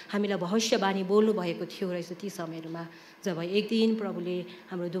उहाँले हामीलाई भविष्यवाणी बोल्नुभएको थियो रहेछ ती समयहरूमा, जब एक दिन प्रभुले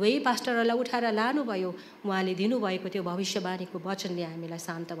हाम्रो दुवै पास्टरहरूलाई उठाएर लानुभयो, उहाँले दिनुभएको त्यो भविष्यवाणीको वचनले हामीलाई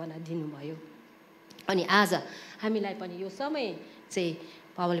सान्त्वना दिनुभयो। अनि आज हामीलाई पनि यो समय चाहिँ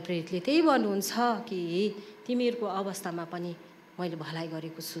पावल प्रेरितले त्यही भन्नुहुन्छ कि तिमीहरूको अवस्थामा पनि मैले भलाइ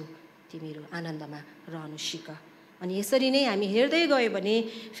गरेको छु, तिमीहरू आनन्दमा रहनु सिक। अनि यसरी नै हामी हेर्दै गयो भने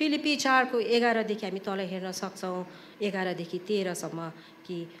फिलिपी 4:11देखि हामी तल हेर्न सक्छौँ, 11देखि 13सम्म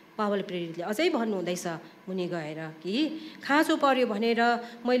कि पावल प्रेरितले अझै भन्नुहुँदैछ मुनि गएर कि खाँचो पर्यो भनेर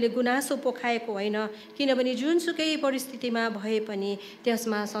मैले गुनासो पोखाएको होइन, किनभने जुनसुकै परिस्थितिमा भए पनि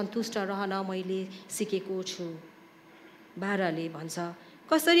त्यसमा सन्तुष्ट रहन मैले सिकेको छु। 12ले भन्छ,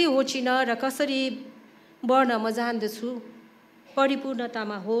 कसरी होचिन र कसरी बढ्न म जान्दछु,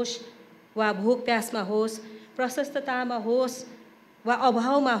 परिपूर्णतामा होस् वा भोक प्यासमा होस्, प्रशस्ततामा होस् वा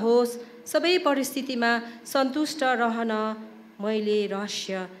अभावमा होस्, सबै परिस्थितिमा सन्तुष्ट रहन मैले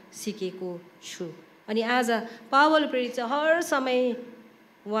रहस्य सिकेको छु। अनि आज पावल प्रेरित हर समय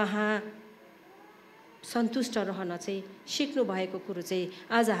उहाँ सन्तुष्ट रहन चाहिँ सिक्नु भएको कुरो चाहिँ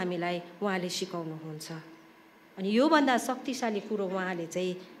आज हामीलाई उहाँले सिकाउनुहुन्छ। अनि योभन्दा शक्तिशाली कुरो उहाँले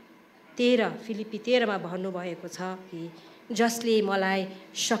चाहिँ फिलिपी 13मा भन्नुभएको छ कि जसले मलाई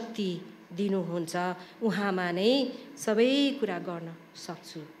शक्ति दिनुहुन्छ उहाँमा नै सबै कुरा गर्न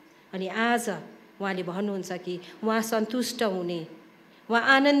सक्छु। अनि आज उहाँले भन्नुहुन्छ कि उहाँ सन्तुष्ट हुने, उहाँ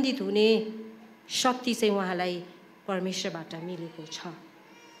आनन्दित हुने शक्ति चाहिँ उहाँलाई परमेश्वरबाट मिलेको छ।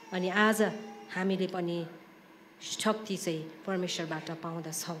 अनि आज हामीले पनि शक्ति चाहिँ परमेश्वरबाट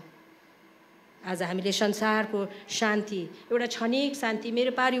पाउँदछौँ। आज हामीले संसारको शान्ति, एउटा क्षणिक शान्ति,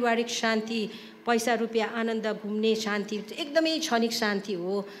 मेरो पारिवारिक शान्ति, पैसा रुपियाँ आनन्द घुम्ने शान्ति एकदमै क्षणिक शान्ति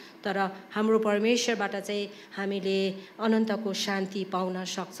हो, तर हाम्रो परमेश्वरबाट चाहिँ हामीले अनन्तको शान्ति पाउन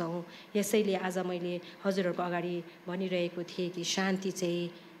सक्छौँ। यसैले आज मैले हजुरहरूको अगाडि भनिरहेको थिएँ कि शान्ति चाहिँ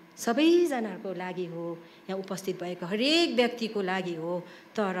सबैजनाको लागि हो, यहाँ उपस्थित भएको हरेक व्यक्तिको लागि हो,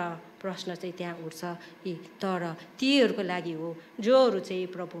 तर प्रश्न चाहिँ त्यहाँ उठ्छ कि तर तीहरूको लागि हो जोहरू चाहिँ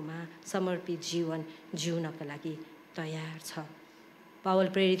प्रभुमा समर्पित जीवन जिउनका लागि तयार छ। पावल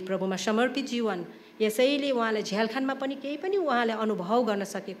प्रेरित प्रभुमा समर्पित जीवन, यसैले उहाँले झ्यालखानमा पनि केही पनि उहाँले अनुभव गर्न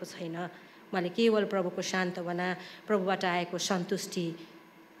सकेको छैन। उहाँले केवल प्रभुको सान्त्वना, प्रभुबाट आएको सन्तुष्टि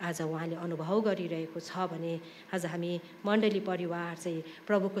आज उहाँले अनुभव गरिरहेको छ भने आज हामी मण्डली परिवार चाहिँ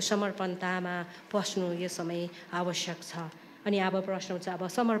प्रभुको समर्पणतामा पस्नु यो समय आवश्यक छ। अनि अब प्रश्न हुन्छ अब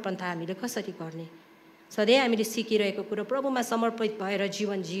समर्पणता हामीले कसरी गर्ने? सधैँ हामीले सिकिरहेको कुरो प्रभुमा समर्पित भएर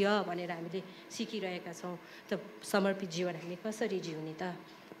जीवन जिय भनेर हामीले सिकिरहेका छौँ। त समर्पित जीवन हामी कसरी जिउने त?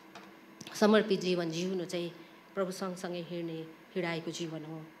 समर्पित जीवन जिउनु चाहिँ प्रभु सँगसँगै हिँडाएको जीवन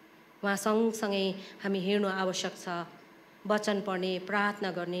हो। उहाँ सँगसँगै हामी हिँड्नु आवश्यक छ। वचन पढ्ने,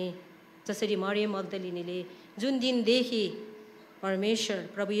 प्रार्थना गर्ने, जसरी मरियम मग्दलिनीले जुन दिनदेखि परमेश्वर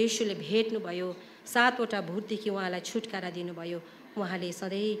प्रभु येशूले भेट्नुभयो, 7वटा भूतदेखि उहाँलाई छुटकारा दिनुभयो, उहाँले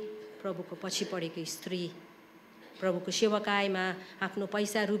सधैँ प्रभुको पछि परेको स्त्री, प्रभुको सेवकाईमा आफ्नो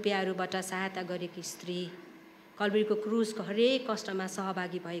पैसा रुपियाँहरूबाट सहायता गरेकी स्त्री, कल्भरीको क्रुसको हरेक कष्टमा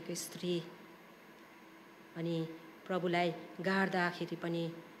सहभागी भएको स्त्री, अनि प्रभुलाई गाड्दाखेरि पनि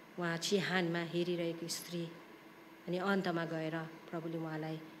उहाँ चिहानमा हेरिरहेको स्त्री, अनि अन्तमा गएर प्रभुले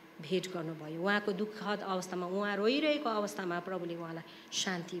उहाँलाई भेट गर्नुभयो। उहाँको दुःखद अवस्थामा, उहाँ रोइरहेको अवस्थामा प्रभुले उहाँलाई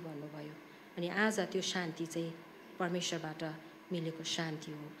शान्ति भन्नुभयो। अनि आज त्यो शान्ति चाहिँ परमेश्वरबाट मिलेको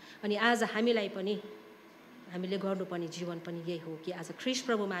शान्ति हो। अनि आज हामीलाई पनि हामीले गर्नुपर्ने जीवन पनि यही हो कि आज ख्रीष्ट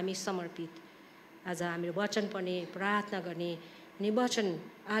प्रभुमा हामी समर्पित, आज हामीले वचन पढ्ने, प्रार्थना गर्ने, अनि वचन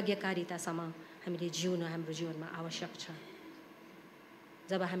आज्ञाकारितासम्म हामीले जिउनु हाम्रो जीवनमा आवश्यक छ।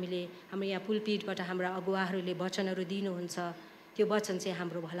 जब हामीले हाम्रो यहाँ पुलपिटबाट हाम्रा अगुवाहरूले वचनहरू दिनुहुन्छ, त्यो वचन चाहिँ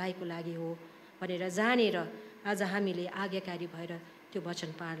हाम्रो भलाइको लागि हो भनेर जानेर आज हामीले आज्ञाकारी भएर त्यो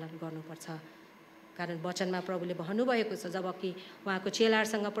वचन पालन गर्नुपर्छ। कारण वचनमा प्रभुले भन्नुभएको छ, जबकि उहाँको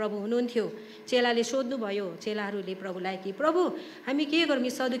चेलाहरूसँग प्रभु हुनुहुन्थ्यो, चेलाले सोध्नुभयो चेलाहरूले प्रभुलाई कि प्रभु हामी के गरौँ?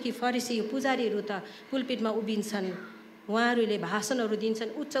 सदुकी फरिसी पुजारीहरू त पुलपिटमा उभिन्छन्, उहाँहरूले भाषणहरू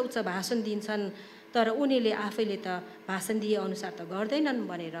दिन्छन्, उच्च उच्च भाषण दिन्छन्, तर उनीहरूले आफैले त भाषण दिए अनुसार त गर्दैनन्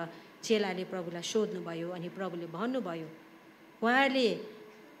भनेर चेलाले प्रभुलाई सोध्नुभयो। अनि प्रभुले भन्नुभयो, उहाँहरूले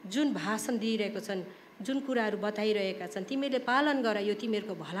जुन भाषण दिइरहेको छन्, जुन कुराहरू बताइरहेका छन्, तिमीहरूले पालन गर, यो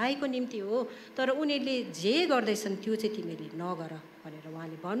तिमीहरूको भलाइको निम्ति हो, तर उनीहरूले जे गर्दैछन् त्यो चाहिँ तिमीहरूले नगर भनेर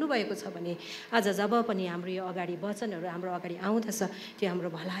उहाँले भन्नुभएको छ। भने आज जब पनि हाम्रो यो अगाडि वचनहरू हाम्रो अगाडि आउँदछ, त्यो हाम्रो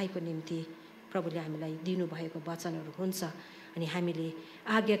भलाइको निम्ति प्रभुले हामीलाई दिनुभएको वचनहरू हुन्छ। अनि हामीले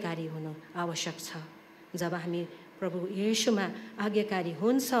आज्ञाकारी हुनु आवश्यक छ। जब हामी प्रभु येशूमा आज्ञाकारी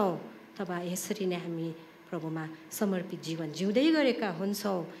हुन्छौँ, तब यसरी नै हामी प्रभुमा समर्पित जीवन जिउँदै गरेका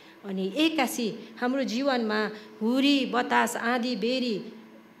हुन्छौँ। अनि एक्कासी हाम्रो जीवनमा हुरी बतास आँधी बेरी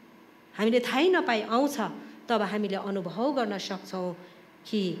हामीले थाहै नपाई आउँछ, तब हामीले अनुभव गर्न सक्छौँ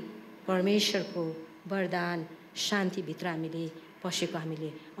कि परमेश्वरको वरदान शान्तिभित्र हामीले पसेको हामीले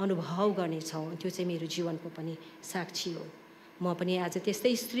अनुभव गर्नेछौँ। त्यो चाहिँ मेरो जीवनको पनि साक्षी हो। म पनि आज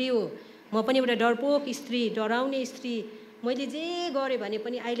त्यस्तै स्त्री हो। म पनि एउटा डरपोक स्त्री, डराउने स्त्री। मैले जे गरेँ भने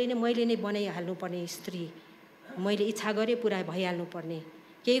पनि अहिले नै मैले नै बनाइहाल्नुपर्ने स्त्री। मैले इच्छा गरेँ पुरा भइहाल्नु पर्ने,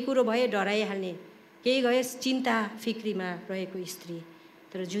 केही कुरो भए डराइहाल्ने, केही गए चिन्ता फिक्रीमा रहेको स्त्री।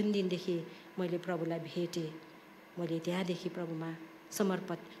 तर जुन दिनदेखि मैले प्रभुलाई भेटेँ, मैले त्यहाँदेखि प्रभुमा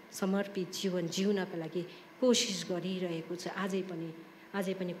समर्पित जीवन जिउनका लागि कोसिस गरिरहेको छु।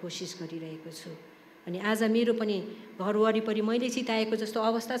 आजै पनि कोसिस गरिरहेको छु। अनि आज मेरो पनि घर वरिपरि मैले चिताएको जस्तो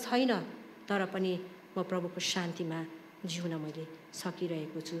अवस्था छैन, तर पनि म प्रभुको शान्तिमा जिउन मैले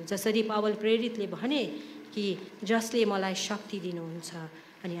सकिरहेको छु। जसरी पावल प्रेरितले भने कि जसले मलाई शक्ति दिनुहुन्छ,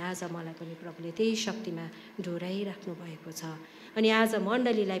 अनि आज मलाई पनि प्रभुले त्यही शक्तिमा डोराइराख्नु भएको छ। अनि आज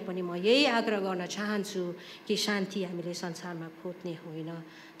मण्डलीलाई पनि म यही आग्रह गर्न चाहन्छु कि शान्ति हामीले संसारमा खोज्ने होइन,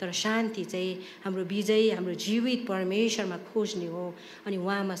 तर शान्ति चाहिँ हाम्रो विजय, हाम्रो जीवित परमेश्वरमा खोज्ने हो, अनि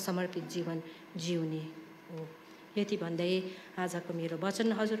उहाँमा समर्पित जीवन जिउने हो। यति भन्दै आजको मेरो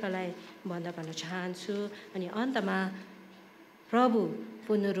वचन हजुरहरूलाई बन्द गर्न चाहन्छु। अनि अन्तमा प्रभु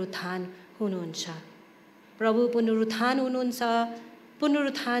पुनरुत्थान हुनुहुन्छ। प्रभु पुनरुत्थान हुनुहुन्छ।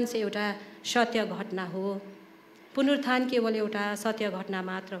 पुनरुत्थान चाहिँ एउटा सत्य घटना हो। पुनरुत्थान केवल एउटा सत्य घटना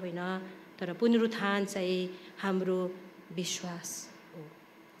मात्र होइन, तर पुनरुत्थान चाहिँ हाम्रो विश्वास हो।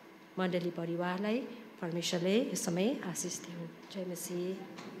 मण्डली परिवारलाई परमेश्वरले यस समय आशिष दिउन्। जय मसीह।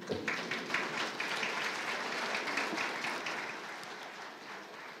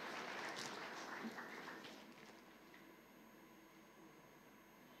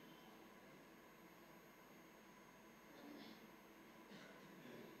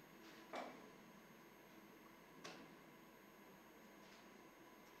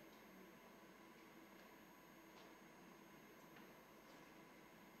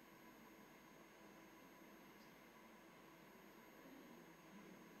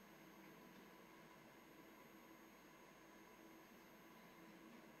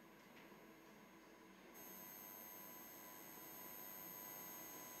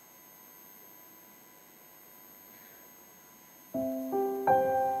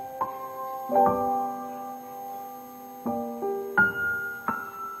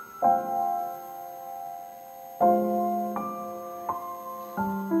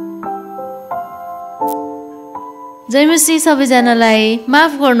 जय मसीह सबैजनालाई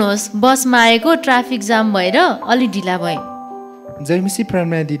माफ गर्नुहोस्, बसमा आएको ट्राफिक जाम भएर अलि ढिला भए। जय मसीह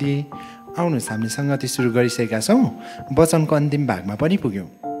प्रणमाया दिदी, आउनुहोस् हामीले सङ्गति सुरु गरिसकेका छौँ। वचनको अन्तिम भागमा पनि पुग्यौँ।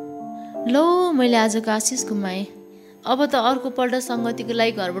 लो, मैले आजको आशिष गुमाएँ। अब त अर्को पल्ट सङ्गतिको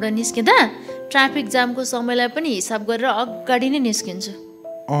लागि घरबाट निस्किँदा ट्राफिक जामको समयलाई पनि हिसाब गरेर अगाडि नै निस्किन्छु।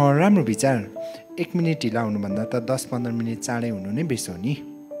 राम्रो विचार। 1 मिनट ढिला हुनुभन्दा त 10-15 मिनट चाँडै हुनु नै बेस हो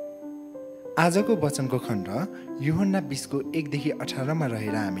नि। आजको वचनको खण्ड यूहन्ना 20:1-18 मा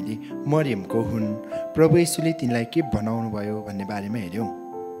रहेर हामीले मरियमको हुन्, प्रभु येशूले तिनलाई के बनाउनु भयो भन्ने बारेमा हेऱ्यौँ।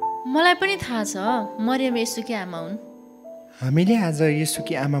 मलाई पनि थाहा छ, मरियम येशूकी आमा हुन्। हामीले आज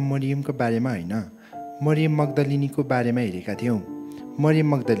येशूकी आमा मरियमको बारेमा होइन, मरियम मग्दलिनीको बारेमा हेरेका थियौँ। मरियम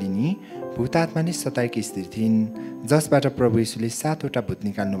मग्दलिनी भूतात्माले सताएकी स्त्री थिइन्, जसबाट प्रभु येशूले 7वटा भूत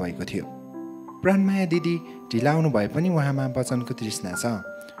निकाल्नु भएको थियो। प्राणमाया दिदी ढिला आउनु भए पनि उहाँमा वचनको तृष्णा छ।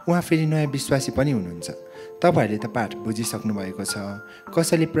 उहाँ फेरि नयाँ विश्वासी पनि हुनुहुन्छ। तपाईँहरूले त पाठ बुझिसक्नु भएको छ।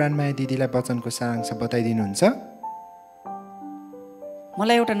 कसैले प्राणमाया दिदीलाई वचनको सारांश बताइदिनुहुन्छ?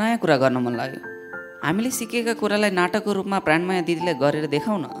 मलाई एउटा नयाँ कुरा गर्न मन लाग्यो। हामीले सिकेका कुरालाई नाटकको रूपमा प्राणमाया दिदीलाई गरेर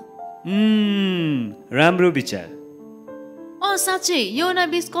देखाउन। राम्रो विचार। साँच्चै यूहन्ना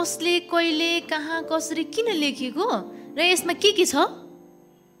 20 कसले, कहिले, कहाँ, कसरी, किन लेखिएको र यसमा के छ?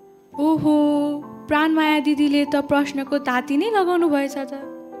 ओहो, प्राणमाया दिदीले त प्रश्नको ताती नै लगाउनु भएछ त।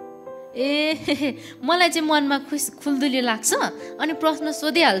 मलाई चाहिँ मनमा खुल्दुली लाग्छ अनि प्रश्न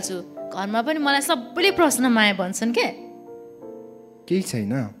सोधिहाल्छु। घरमा पनि मलाई सबैले प्रश्न माया भन्छन् के। केही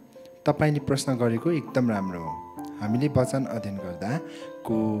छैन, तपाईँले प्रश्न गरेको एकदम राम्रो हो। हामीले वचन अध्ययन गर्दा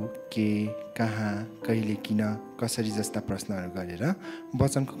को, के, कहाँ, कहिले, किन, कसरी जस्ता प्रश्नहरू गरेर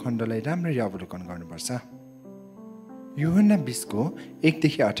वचनको खण्डलाई राम्ररी अवलोकन गर्नुपर्छ। यूहन्ना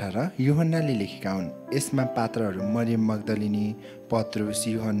 20:1-18 यूहन्नाले लेखेका हुन्। यसमा पात्रहरू मरियम मग्दलिनी, पत्रुस,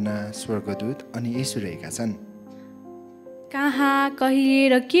 यूहन्ना, स्वर्गदूत अनि येशू रहेका छन्। कहाँ,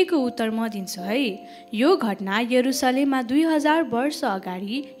 कहिले र के को उत्तर म दिन्छु है। यो घटना यरुसलेममा 2000 वर्ष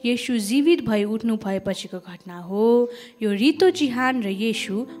अगाडि येशू जीवित भई उठ्नु भएपछिको घटना हो। यो रितो चिहान र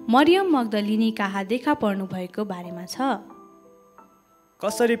येशू मरियम मग्दलिनी कहाँ देखा पर्नु भएको बारेमा छ।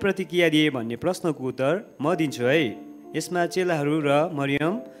 कसरी प्रतिक्रिया दिए भन्ने प्रश्नको उत्तर म दिन्छु है। यसमा चेलाहरू र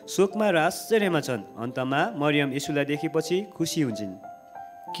मरियम शोकमा र आश्चर्यमा छन्। अन्तमा मरियम येशूलाई देखेपछि खुसी हुन्छन्।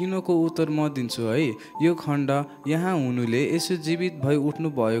 किनको उत्तर म दिन्छु है। यो खण्ड यहाँ हुनुले येशू जीवित भई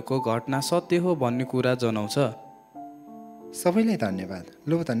उठ्नु भएको घटना सत्य हो भन्ने कुरा जनाउँछ। सबैलाई धन्यवाद।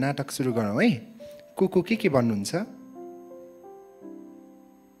 लो त नाटक सुरु गरौँ है। को के भन्नुहुन्छ?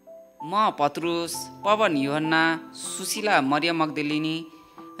 म पत्रुस, पवन, यूहन्ना, सुशीला, मरियम मग्दलिनी,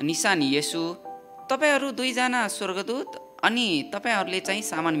 निशानी, येशू, तपाईँहरू 2 जना स्वर्गदूत अनि तपाईँहरूले चाहिँ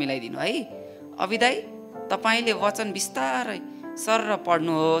सामान मिलाइदिनु है। अविदाई, तपाईँले वचन बिस्तारै सर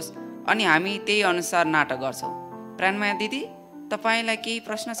पढ्नुहोस् अनि हामी त्यही अनुसार नाटक गर्छौँ। प्राणमाया दिदी, तपाईँलाई केही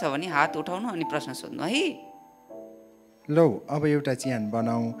प्रश्न छ भने हात उठाउनु अनि प्रश्न सोध्नु है। लौ, अब एउटा चिहान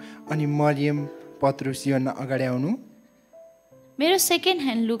बनाऊ अनि मरियम, पत्रुस, यूहन्ना अगाडि आउनु। मेरो सेकेन्ड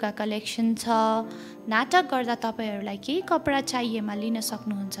ह्यान्ड लुगा कलेक्सन छ। नाटक गर्दा तपाईँहरूलाई केही कपडा चाहिएमा लिन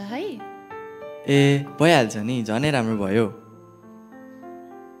सक्नुहुन्छ है। भइहाल्छ नि, झनै राम्रो भयो।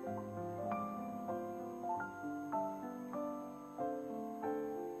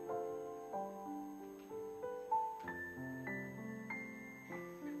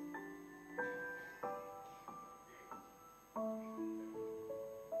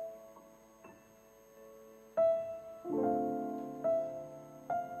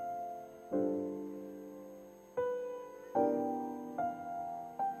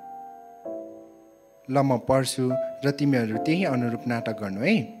 ल म पढ्छु र तिमीहरू त्यही अनुरूप नाटक गर्नु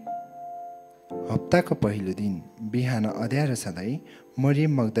है। हप्ताको पहिलो दिन बिहान अँध्यारो सधैँ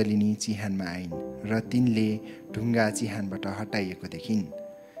मरियम मग्दलिनी चिहानमा आइन् र तिनले ढुङ्गा चिहानबाट हटाइएको देखिन्।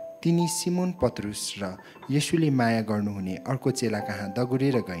 तिनी सिमोन पत्रुस र येशूले माया गर्नुहुने अर्को चेला कहाँ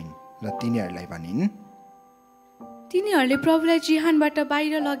दगुरेर गइन् र तिनीहरूलाई भनिन्, तिनीहरूले प्रभुलाई चिहानबाट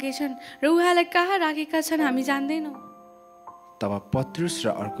बाहिर लगेछन् र उहाँलाई कहाँ राखेका छन् हामी जान्दैनौँ। तब पत्रुस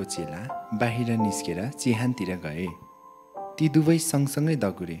र अर्को चेला बाहिर निस्केर चिहानतिर गए। ती दुवै सँगसँगै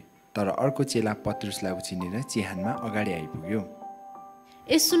दगुरे, तर अर्को चेला पत्रुसलाई उछिनेर चिहानमा अगाडि आइपुग्यो।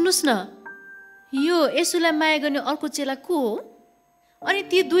 सुन्नुहोस् न, यो येशूलाई माया गर्ने अर्को चेला को हो? अनि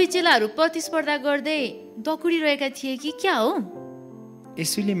ती 2 चेलाहरू प्रतिस्पर्धा गर्दै दगुरिरहेका थिए कि क्या हो?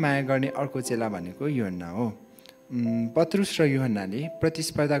 येशूले माया गर्ने अर्को चेला भनेको यूहन्ना हो। पत्रुस र यूहन्नाले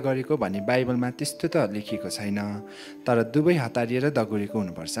प्रतिस्पर्धा गरेको भन्ने बाइबलमा त्यस्तो त लेखिएको छैन, तर दुवै हतारिएर दगुरेको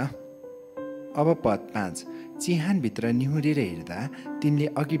हुनुपर्छ। अब पद 5, चिहानभित्र निहुरेर हेर्दा तिनले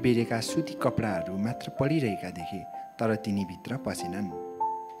अघि बेरेका सुती कपडाहरू मात्र पडिरहेका देखे, तर तिनी भित्र पसेनन्।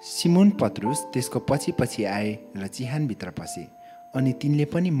 सिमोन पत्रुस त्यसको पछि पछि आए र चिहानभित्र पसे अनि तिनले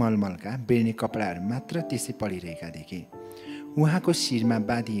पनि मलमलका बेर्ने कपडाहरू मात्र त्यसै पडिरहेका देखे। उहाँको शिरमा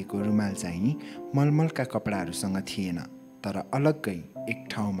बाँधिएको रुमाल चाहिँ मलमलका कपडाहरूसँग थिएन, तर अलग्गै एक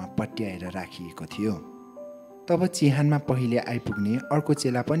ठाउँमा पट्याएर राखिएको थियो। तब चिहानमा पहिले आइपुग्ने अर्को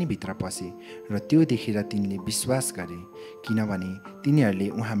चेला पनि भित्र पसे र त्यो देखेर तिनले विश्वास गरे, किनभने तिनीहरूले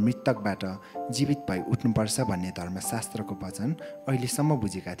उहाँ मृतकबाट जीवित भई उठ्नुपर्छ भन्ने धर्मशास्त्रको वचन अहिलेसम्म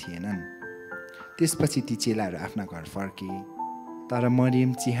बुझेका थिएनन्। त्यसपछि ती चेलाहरू आफ्ना घर फर्के, तर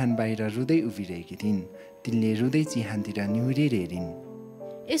मरियम चिहान बाहिर रुँदै उभिरहेकी थिइन्। तिनले रुँदै चिहानतिर निहुरेर हेरिन्।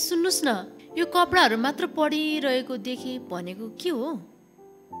 ए सुन्नुहोस् न, यो कपडाहरू मात्र पडिरहेको देखे भनेको के हो?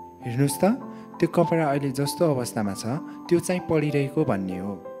 हेर्नुहोस् त, त्यो कपडा अहिले जस्तो अवस्थामा छ त्यो चाहिँ पडिरहेको भन्ने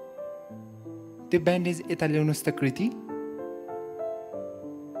हो। त्यो ब्यान्डेज यता ल्याउनुहोस् त कृति।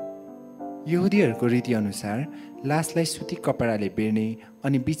 यहुदीहरूको रीतिअनुसार लासलाई सुती कपडाले बेर्ने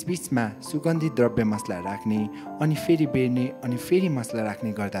अनि बीचबीचमा सुगन्धित द्रव्य मसला राख्ने अनि फेरि बेर्ने अनि फेरि मसला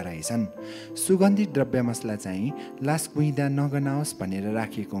राख्ने गर्दा रहेछन्। सुगन्धित द्रव्य मसला चाहिँ लास कुहिँदा नगनाओस् भनेर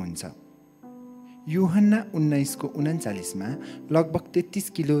राखिएको हुन्छ। यूहन्ना 19:39 लगभग 33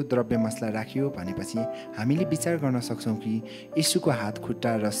 किलो द्रव्य मसला राखियो भनेपछि हामीले विचार गर्न सक्छौँ कि यीशुको हात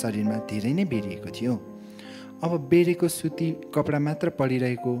खुट्टा र शरीरमा धेरै नै बेरिएको थियो। अब बेरेको सुती कपडा मात्र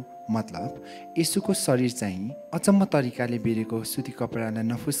पडिरहेको मतलब यीशुको शरीर चाहिँ अचम्म तरिकाले बेरेको सुती कपडालाई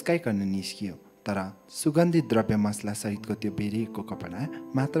नफुस्काइकन निस्कियो, तर सुगन्धित द्रव्य मसला सहितको त्यो बेरिएको कपडा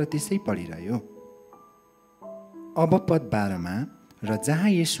मात्र त्यसै पडिरह्यो। अब पद 12मा र जहाँ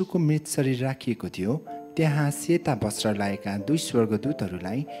येशूको मृत शरीर राखिएको थियो त्यहाँ सेता वस्त्र लाएका 2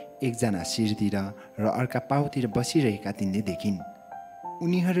 स्वर्गदूतहरूलाई एकजना शिरतिर र अर्का पाउतिर बसिरहेका तिनले देखिन्।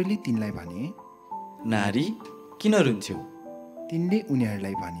 उनीहरूले तिनलाई भने, नारी, किन रुन्छौ? तिनले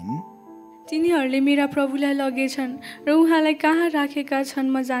उनीहरूलाई भनिन्, तिनीहरूले मेरा प्रभुलाई लगेछन् र उहाँलाई कहाँ राखेका छन्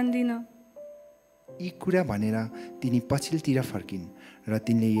म जान्दिनँ। यी कुरा भनेर तिनी पछिल्तिर फर्किन् र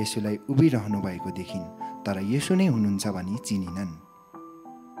तिनले येशूलाई उभिरहनु भएको देखिन्, तर येशू नै हुनुहुन्छ भनी चिनिनन्।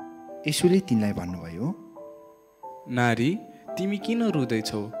 येशूले तिनलाई भन्नुभयो, नारी, तिमी किन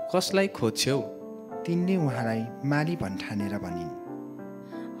रुँदैछौ? कसलाई खोज्छौ? तिनले उहाँलाई माली भन्ठानेर भनिन्,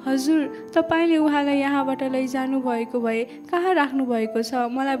 हजुर, तपाईँले उहाँलाई यहाँबाट लैजानु भएको भए कहाँ राख्नु भएको छ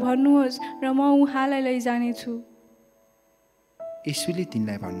मलाई भन्नुहोस् र म उहाँलाई लैजानेछु। येशूले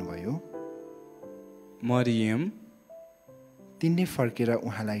तिनलाई भन्नुभयो, मरियम। तिनले फर्केर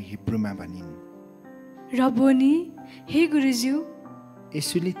उहाँलाई हिब्रूमा भनिन्, रब्बोनी, हे गुरुज्यू।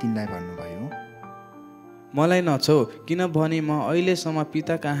 येशूले तिनलाई भन्नुभयो, मलाई नछौ, किनभने म अहिलेसम्म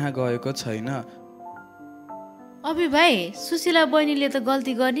पिता कहाँ गएको छैन। अबे भाइ, सुशीला बहिनीले त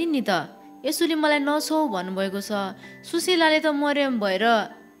गल्ती गरिन् नि त। येशूले मलाई नछौ भन्नुभएको छ। सुशीलाले त मरियम भएर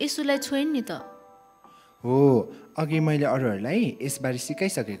येशूलाई छोइन् नि त। हो, अघि मैले अरूहरूलाई यसबारे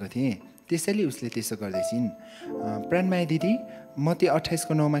सिकाइसकेको थिएँ, त्यसैले उसले त्यसो गर्दैछिन्। प्राणमाया दिदी, मत्ती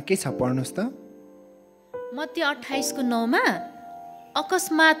 28:9 के छ पढ्नुहोस् त। मत्ती 28:9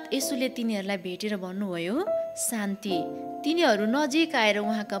 अकस्मात येशूले तिनीहरूलाई भेटेर भन्नुभयो, शान्ति। तिनीहरू नजिक आएर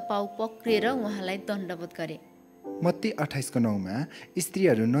उहाँका पाउ पक्रेर उहाँलाई दण्डवत गरे। मत्ती 28:9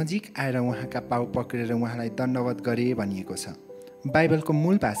 स्त्रीहरू नजिक आएर उहाँका पाउ पक्रेर उहाँलाई दण्डवत गरे भनिएको छ। बाइबलको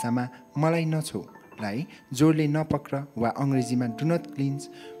मूल भाषामा मलाई नछोलाई जोडले नपक्र वा अङ्ग्रेजीमा डु नट क्लिन्स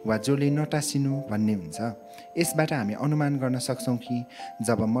वा जोडले नटासिनु भन्ने हुन्छ। यसबाट हामी अनुमान गर्न सक्छौँ कि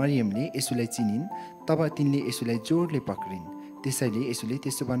जब मरियमले येशूलाई चिनिन् तब तिनले येशूलाई जोडले पक्रिन्, त्यसैले येशूले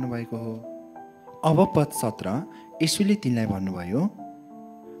त्यसो भन्नुभएको हो। अब पद 17 येशूले तिनलाई भन्नुभयो,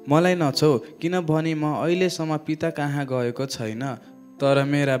 मलाई नछौ, किनभने म अहिलेसम्म पिता कहाँ गएको छैन, तर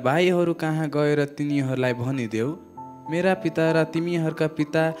मेरा भाइहरू कहाँ गएर तिनीहरूलाई भनिदेऊ, मेरा पिता र तिमीहरूका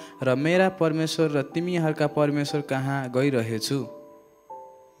पिता र मेरा परमेश्वर र तिमीहरूका परमेश्वर कहाँ गइरहेछु।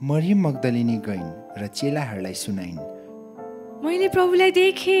 मरियम मग्दलिनी गइन् र चेलाहरूलाई सुनाइन्, मैले प्रभुलाई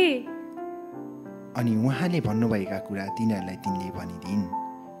देखेँ। अनि उहाँले भन्नुभएका कुरा तिनीहरूलाई तिनले भनिदिन्।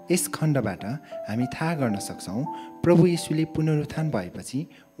 यस खण्डबाट हामी थाहा गर्न सक्छौँ प्रभु येशूले पुनरुत्थान भएपछि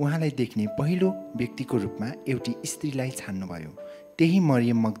उहाँलाई देख्ने पहिलो व्यक्तिको रूपमा एउटी स्त्रीलाई छान्नुभयो। त्यही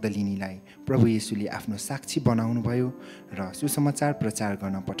मरियम मग्दलिनीलाई प्रभु येशूले आफ्नो साक्षी बनाउनुभयो र सुसमाचार प्रचार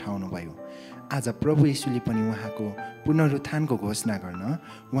गर्न पठाउनुभयो। आज प्रभु येशूले पनि उहाँको पुनरुत्थानको घोषणा गर्न,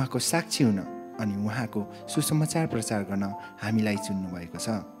 उहाँको साक्षी हुन अनि उहाँको सुसमाचार प्रचार गर्न हामीलाई चुन्नुभएको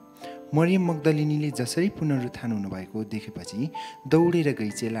छ। मरियम मग्दलिनीले जसरी पुनरुत्थान हुनुभएको देखेपछि दौडेर गई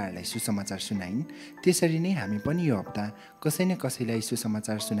चेलाहरूलाई सुसमाचार सुनाइन्। त्यसरी नै हामी पनि यो हप्ता कसै न कसैलाई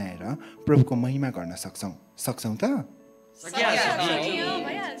सुसमाचार सुनाएर प्रभुको महिमा गर्न सक्छौँ त?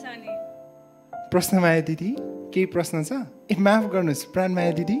 प्रश्नमाया दिदी, केही प्रश्न छ? माफ गर्नुहोस्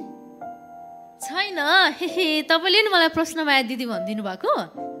प्राणमाया दिदी। छैन, हे तपाईँले नि मलाई प्रश्नमाया दिदी भनिदिनु भएको।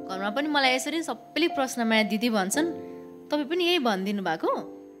 घरमा पनि मलाई यसरी सबैले प्रश्नमाया दिदी भन्छन्, तपाईँ पनि यही भनिदिनु भएको?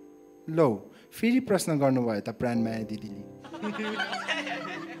 लौ फेरि प्रश्न गर्नुभयो त प्राणमाया दिदीले।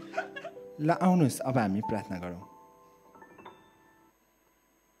 ल आउनुहोस् अब हामी प्रार्थना गरौँ।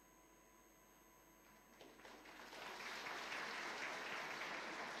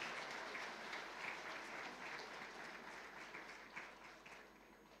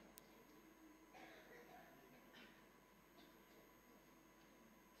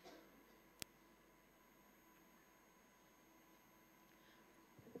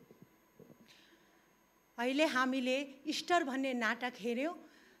 अहिले हामीले इस्टर भन्ने नाटक हेऱ्यौँ।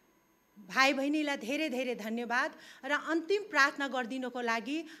 भाइ बहिनीलाई धेरै धेरै धन्यवाद र अन्तिम प्रार्थना गरिदिनको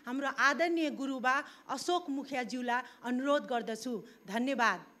लागि हाम्रो आदरणीय गुरुबा अशोक मुखियाज्यूलाई अनुरोध गर्दछु।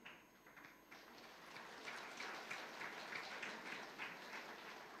 धन्यवाद।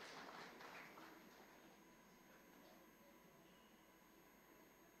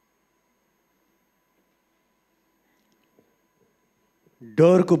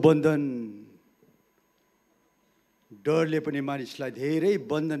 डरको बन्धन, डरले पनि मानिसलाई धेरै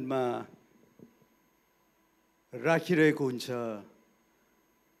बन्धनमा राखिरहेको हुन्छ।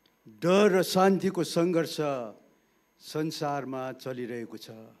 डर र शान्तिको सङ्घर्ष संसारमा चलिरहेको छ।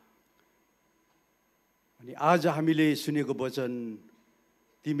 अनि आज हामीले सुनेको वचन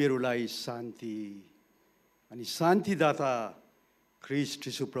तिमीहरूलाई शान्ति, अनि शान्तिदाता ख्रीष्ट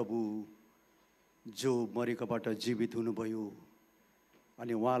यीशु प्रभु जो मरेकोबाट जीवित हुनुभयो,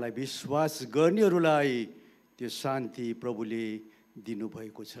 अनि उहाँलाई विश्वास गर्नेहरूलाई त्यो शान्ति प्रभुले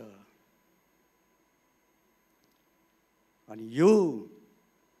दिनुभएको छ। अनि यो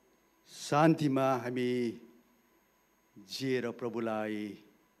शान्तिमा हामी जिएर प्रभुलाई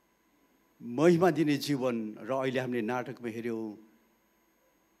महिमा दिने जीवन, र अहिले हामीले नाटकमा हेऱ्यौँ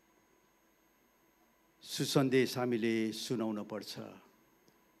सुसन्देश हामीले सुनाउन पर्छ।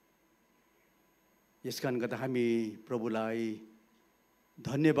 यस कारण गर्दा हामी प्रभुलाई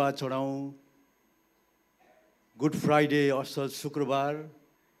धन्यवाद चढाउँ। गुड फ्राइडे असल शुक्रबार,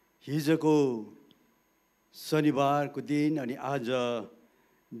 हिजोको शनिबारको दिन, अनि आज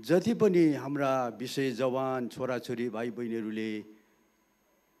जति पनि हाम्रा विशेष जवान छोराछोरी भाइ बहिनीहरूले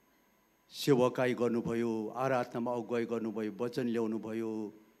सेवाकाई गर्नुभयो, आराधनामा अगुवाई गर्नुभयो, वचन ल्याउनु भयो,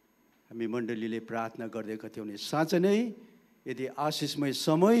 हामी मण्डलीले प्रार्थना गर्दै गथ्यौँ भने साँच्चै नै यदि आशिषमय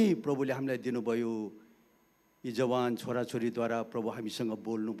समय प्रभुले हामीलाई दिनुभयो। यी जवान छोराछोरीद्वारा प्रभु हामीसँग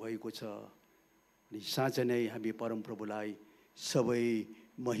बोल्नु भएको छ। अनि साँच्चै नै हामी परमप्रभुलाई सबै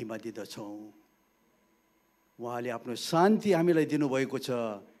महिमा दिँदछौँ। उहाँले आफ्नो शान्ति हामीलाई दिनुभएको छ,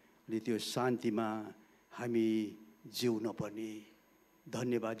 अनि त्यो शान्तिमा हामी जिउन पर्ने,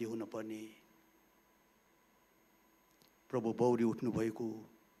 धन्यवादी हुनुपर्ने। प्रभु बौरी उठ्नुभएको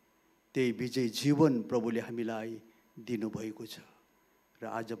त्यही विजय जीवन प्रभुले हामीलाई दिनुभएको छ,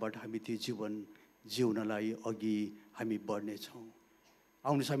 र आजबाट हामी त्यो जीवन जिउनलाई अघि हामी बढ्नेछौँ।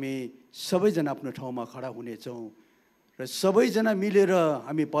 आउनुहोस् हामी सबैजना आफ्नो ठाउँमा खडा हुनेछौँ र सबैजना मिलेर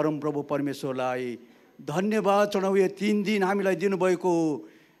हामी परमप्रभु परमेश्वरलाई धन्यवाद चढाउँ। यो 3 दिन हामीलाई दिनुभएको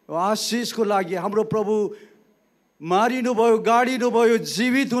आशिषको लागि। हाम्रो प्रभु मारिनुभयो, गाडिनुभयो,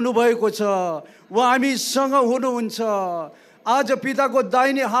 जीवित हुनुभएको छ, उहाँ हामीसँग हुनुहुन्छ। आज पिताको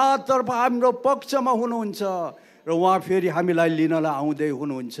दाहिने हाततर्फ हाम्रो पक्षमा हुनुहुन्छ, र उहाँ फेरि हामीलाई लिनलाई आउँदै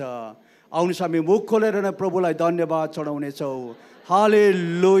हुनुहुन्छ। आउनुहोस् हामी मुख खोलेर नै प्रभुलाई धन्यवाद चढाउनेछौँ।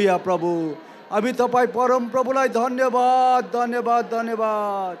 हालेलुया प्रभु, हामी तपाईँ परम प्रभुलाई धन्यवाद धन्यवाद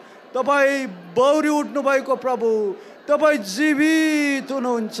धन्यवाद। तपाईँ बौरी उठ्नुभएको प्रभु, तपाईँ जीवित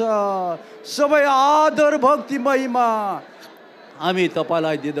हुनुहुन्छ। सबै आदर भक्ति महिमा हामी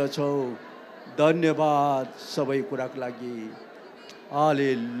तपाईँलाई दिँदछौँ। धन्यवाद सबै कुराको लागि।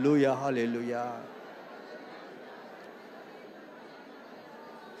 हालेलुया हालेलुया।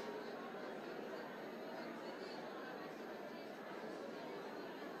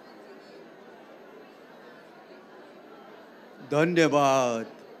 धन्यवाद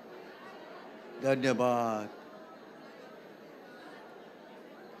धन्यवाद।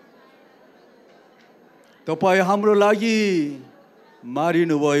 तपाईँ हाम्रो लागि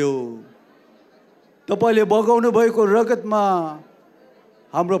मारिनुभयो, तपाईँले बगाउनु भएको रगतमा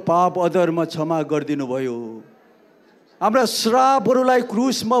हाम्रो पाप अधर्म क्षमा गरिदिनु भयो, हाम्रा श्रापहरूलाई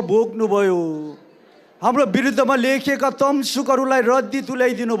क्रुसमा भोग्नुभयो, हाम्रो विरुद्धमा लेखिएका तमसुकहरूलाई रद्दी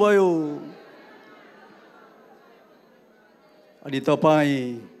तुल्याइदिनु भयो। अनि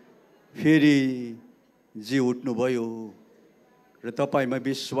तपाईँ फेरि जी उठ्नुभयो, र तपाईँमा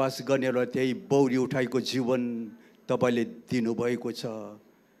विश्वास गर्नेहरूलाई त्यही बौरी उठाएको जीवन तपाईँले दिनुभएको छ,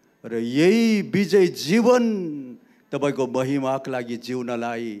 र यही विजय जीवन तपाईँको महिमाको लागि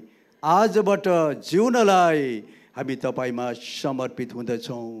जिउनलाई, आजबाट जिउनलाई हामी तपाईँमा समर्पित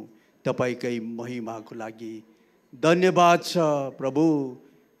हुँदछौँ तपाईँकै महिमाको लागि। धन्यवाद छ प्रभु,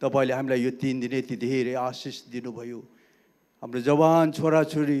 तपाईँले हामीलाई यो 3 दिन यति धेरै आशिष दिनुभयो। हाम्रो जवान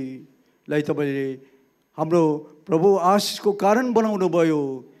छोराछोरीलाई तपाईँले हाम्रो प्रभु आशिषको कारण बनाउनु भयो।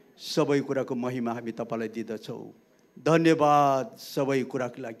 सबै कुराको महिमा हामी तपाईँलाई दिँदछौँ। धन्यवाद सबै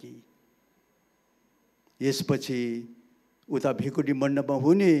कुराको लागि। यसपछि उता भिकुटी मण्डपमा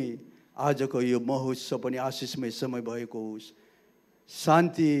हुने आजको यो महोत्सव पनि आशिषमय समय भएको होस्।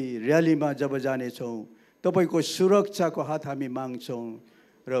 शान्ति र्यालीमा जब जानेछौँ तपाईँको सुरक्षाको हात हामी माग्छौँ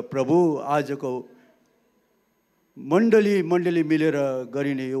र प्रभु आजको मण्डली मिलेर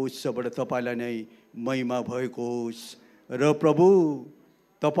गरिने यो उत्सवबाट तपाईँलाई नै महिमा भएको होस्। र प्रभु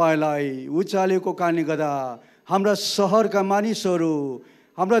तपाईँलाई उचालेको कारणले गर्दा हाम्रा सहरका मानिसहरू,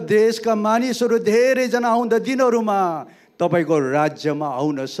 हाम्रा देशका मानिसहरू धेरैजना आउँदा दिनहरूमा तपाईँको राज्यमा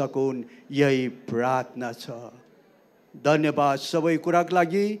आउन सकुन्, यही प्रार्थना छ। धन्यवाद सबै कुराको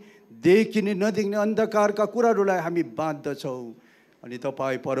लागि। देखिने नदेखिने अन्धकारका कुराहरूलाई हामी बाँध्दछौँ अनि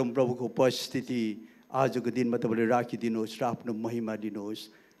तपाईँ परमप्रभुको उपस्थिति आजको दिनमा तपाईँले राखिदिनुहोस् र आफ्नो महिमा दिनुहोस्।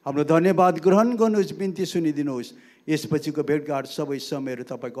 हाम्रो धन्यवाद ग्रहण गर्नुहोस्, बिन्ती सुनिदिनुहोस्। यसपछिको भेटघाट सबै समयहरू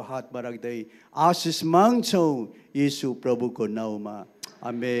तपाईँको हातमा राख्दै आशिष माग्छौँ येशू प्रभुको नाउँमा,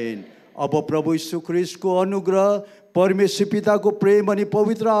 आमेन। अब प्रभु यीशु ख्रीष्टको अनुग्रह, परमेश्वर पिताको प्रेम अनि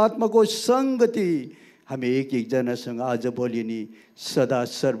पवित्र आत्माको सङ्गति हामी एकजनासँग आज भोलि नि सदा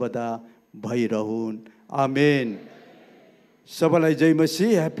सर्वदा भइरहन्, आमेन। सबैलाई जय मसीह,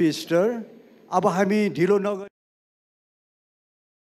 ह्याप्पी इस्टर। अब हामी ढिलो नगरी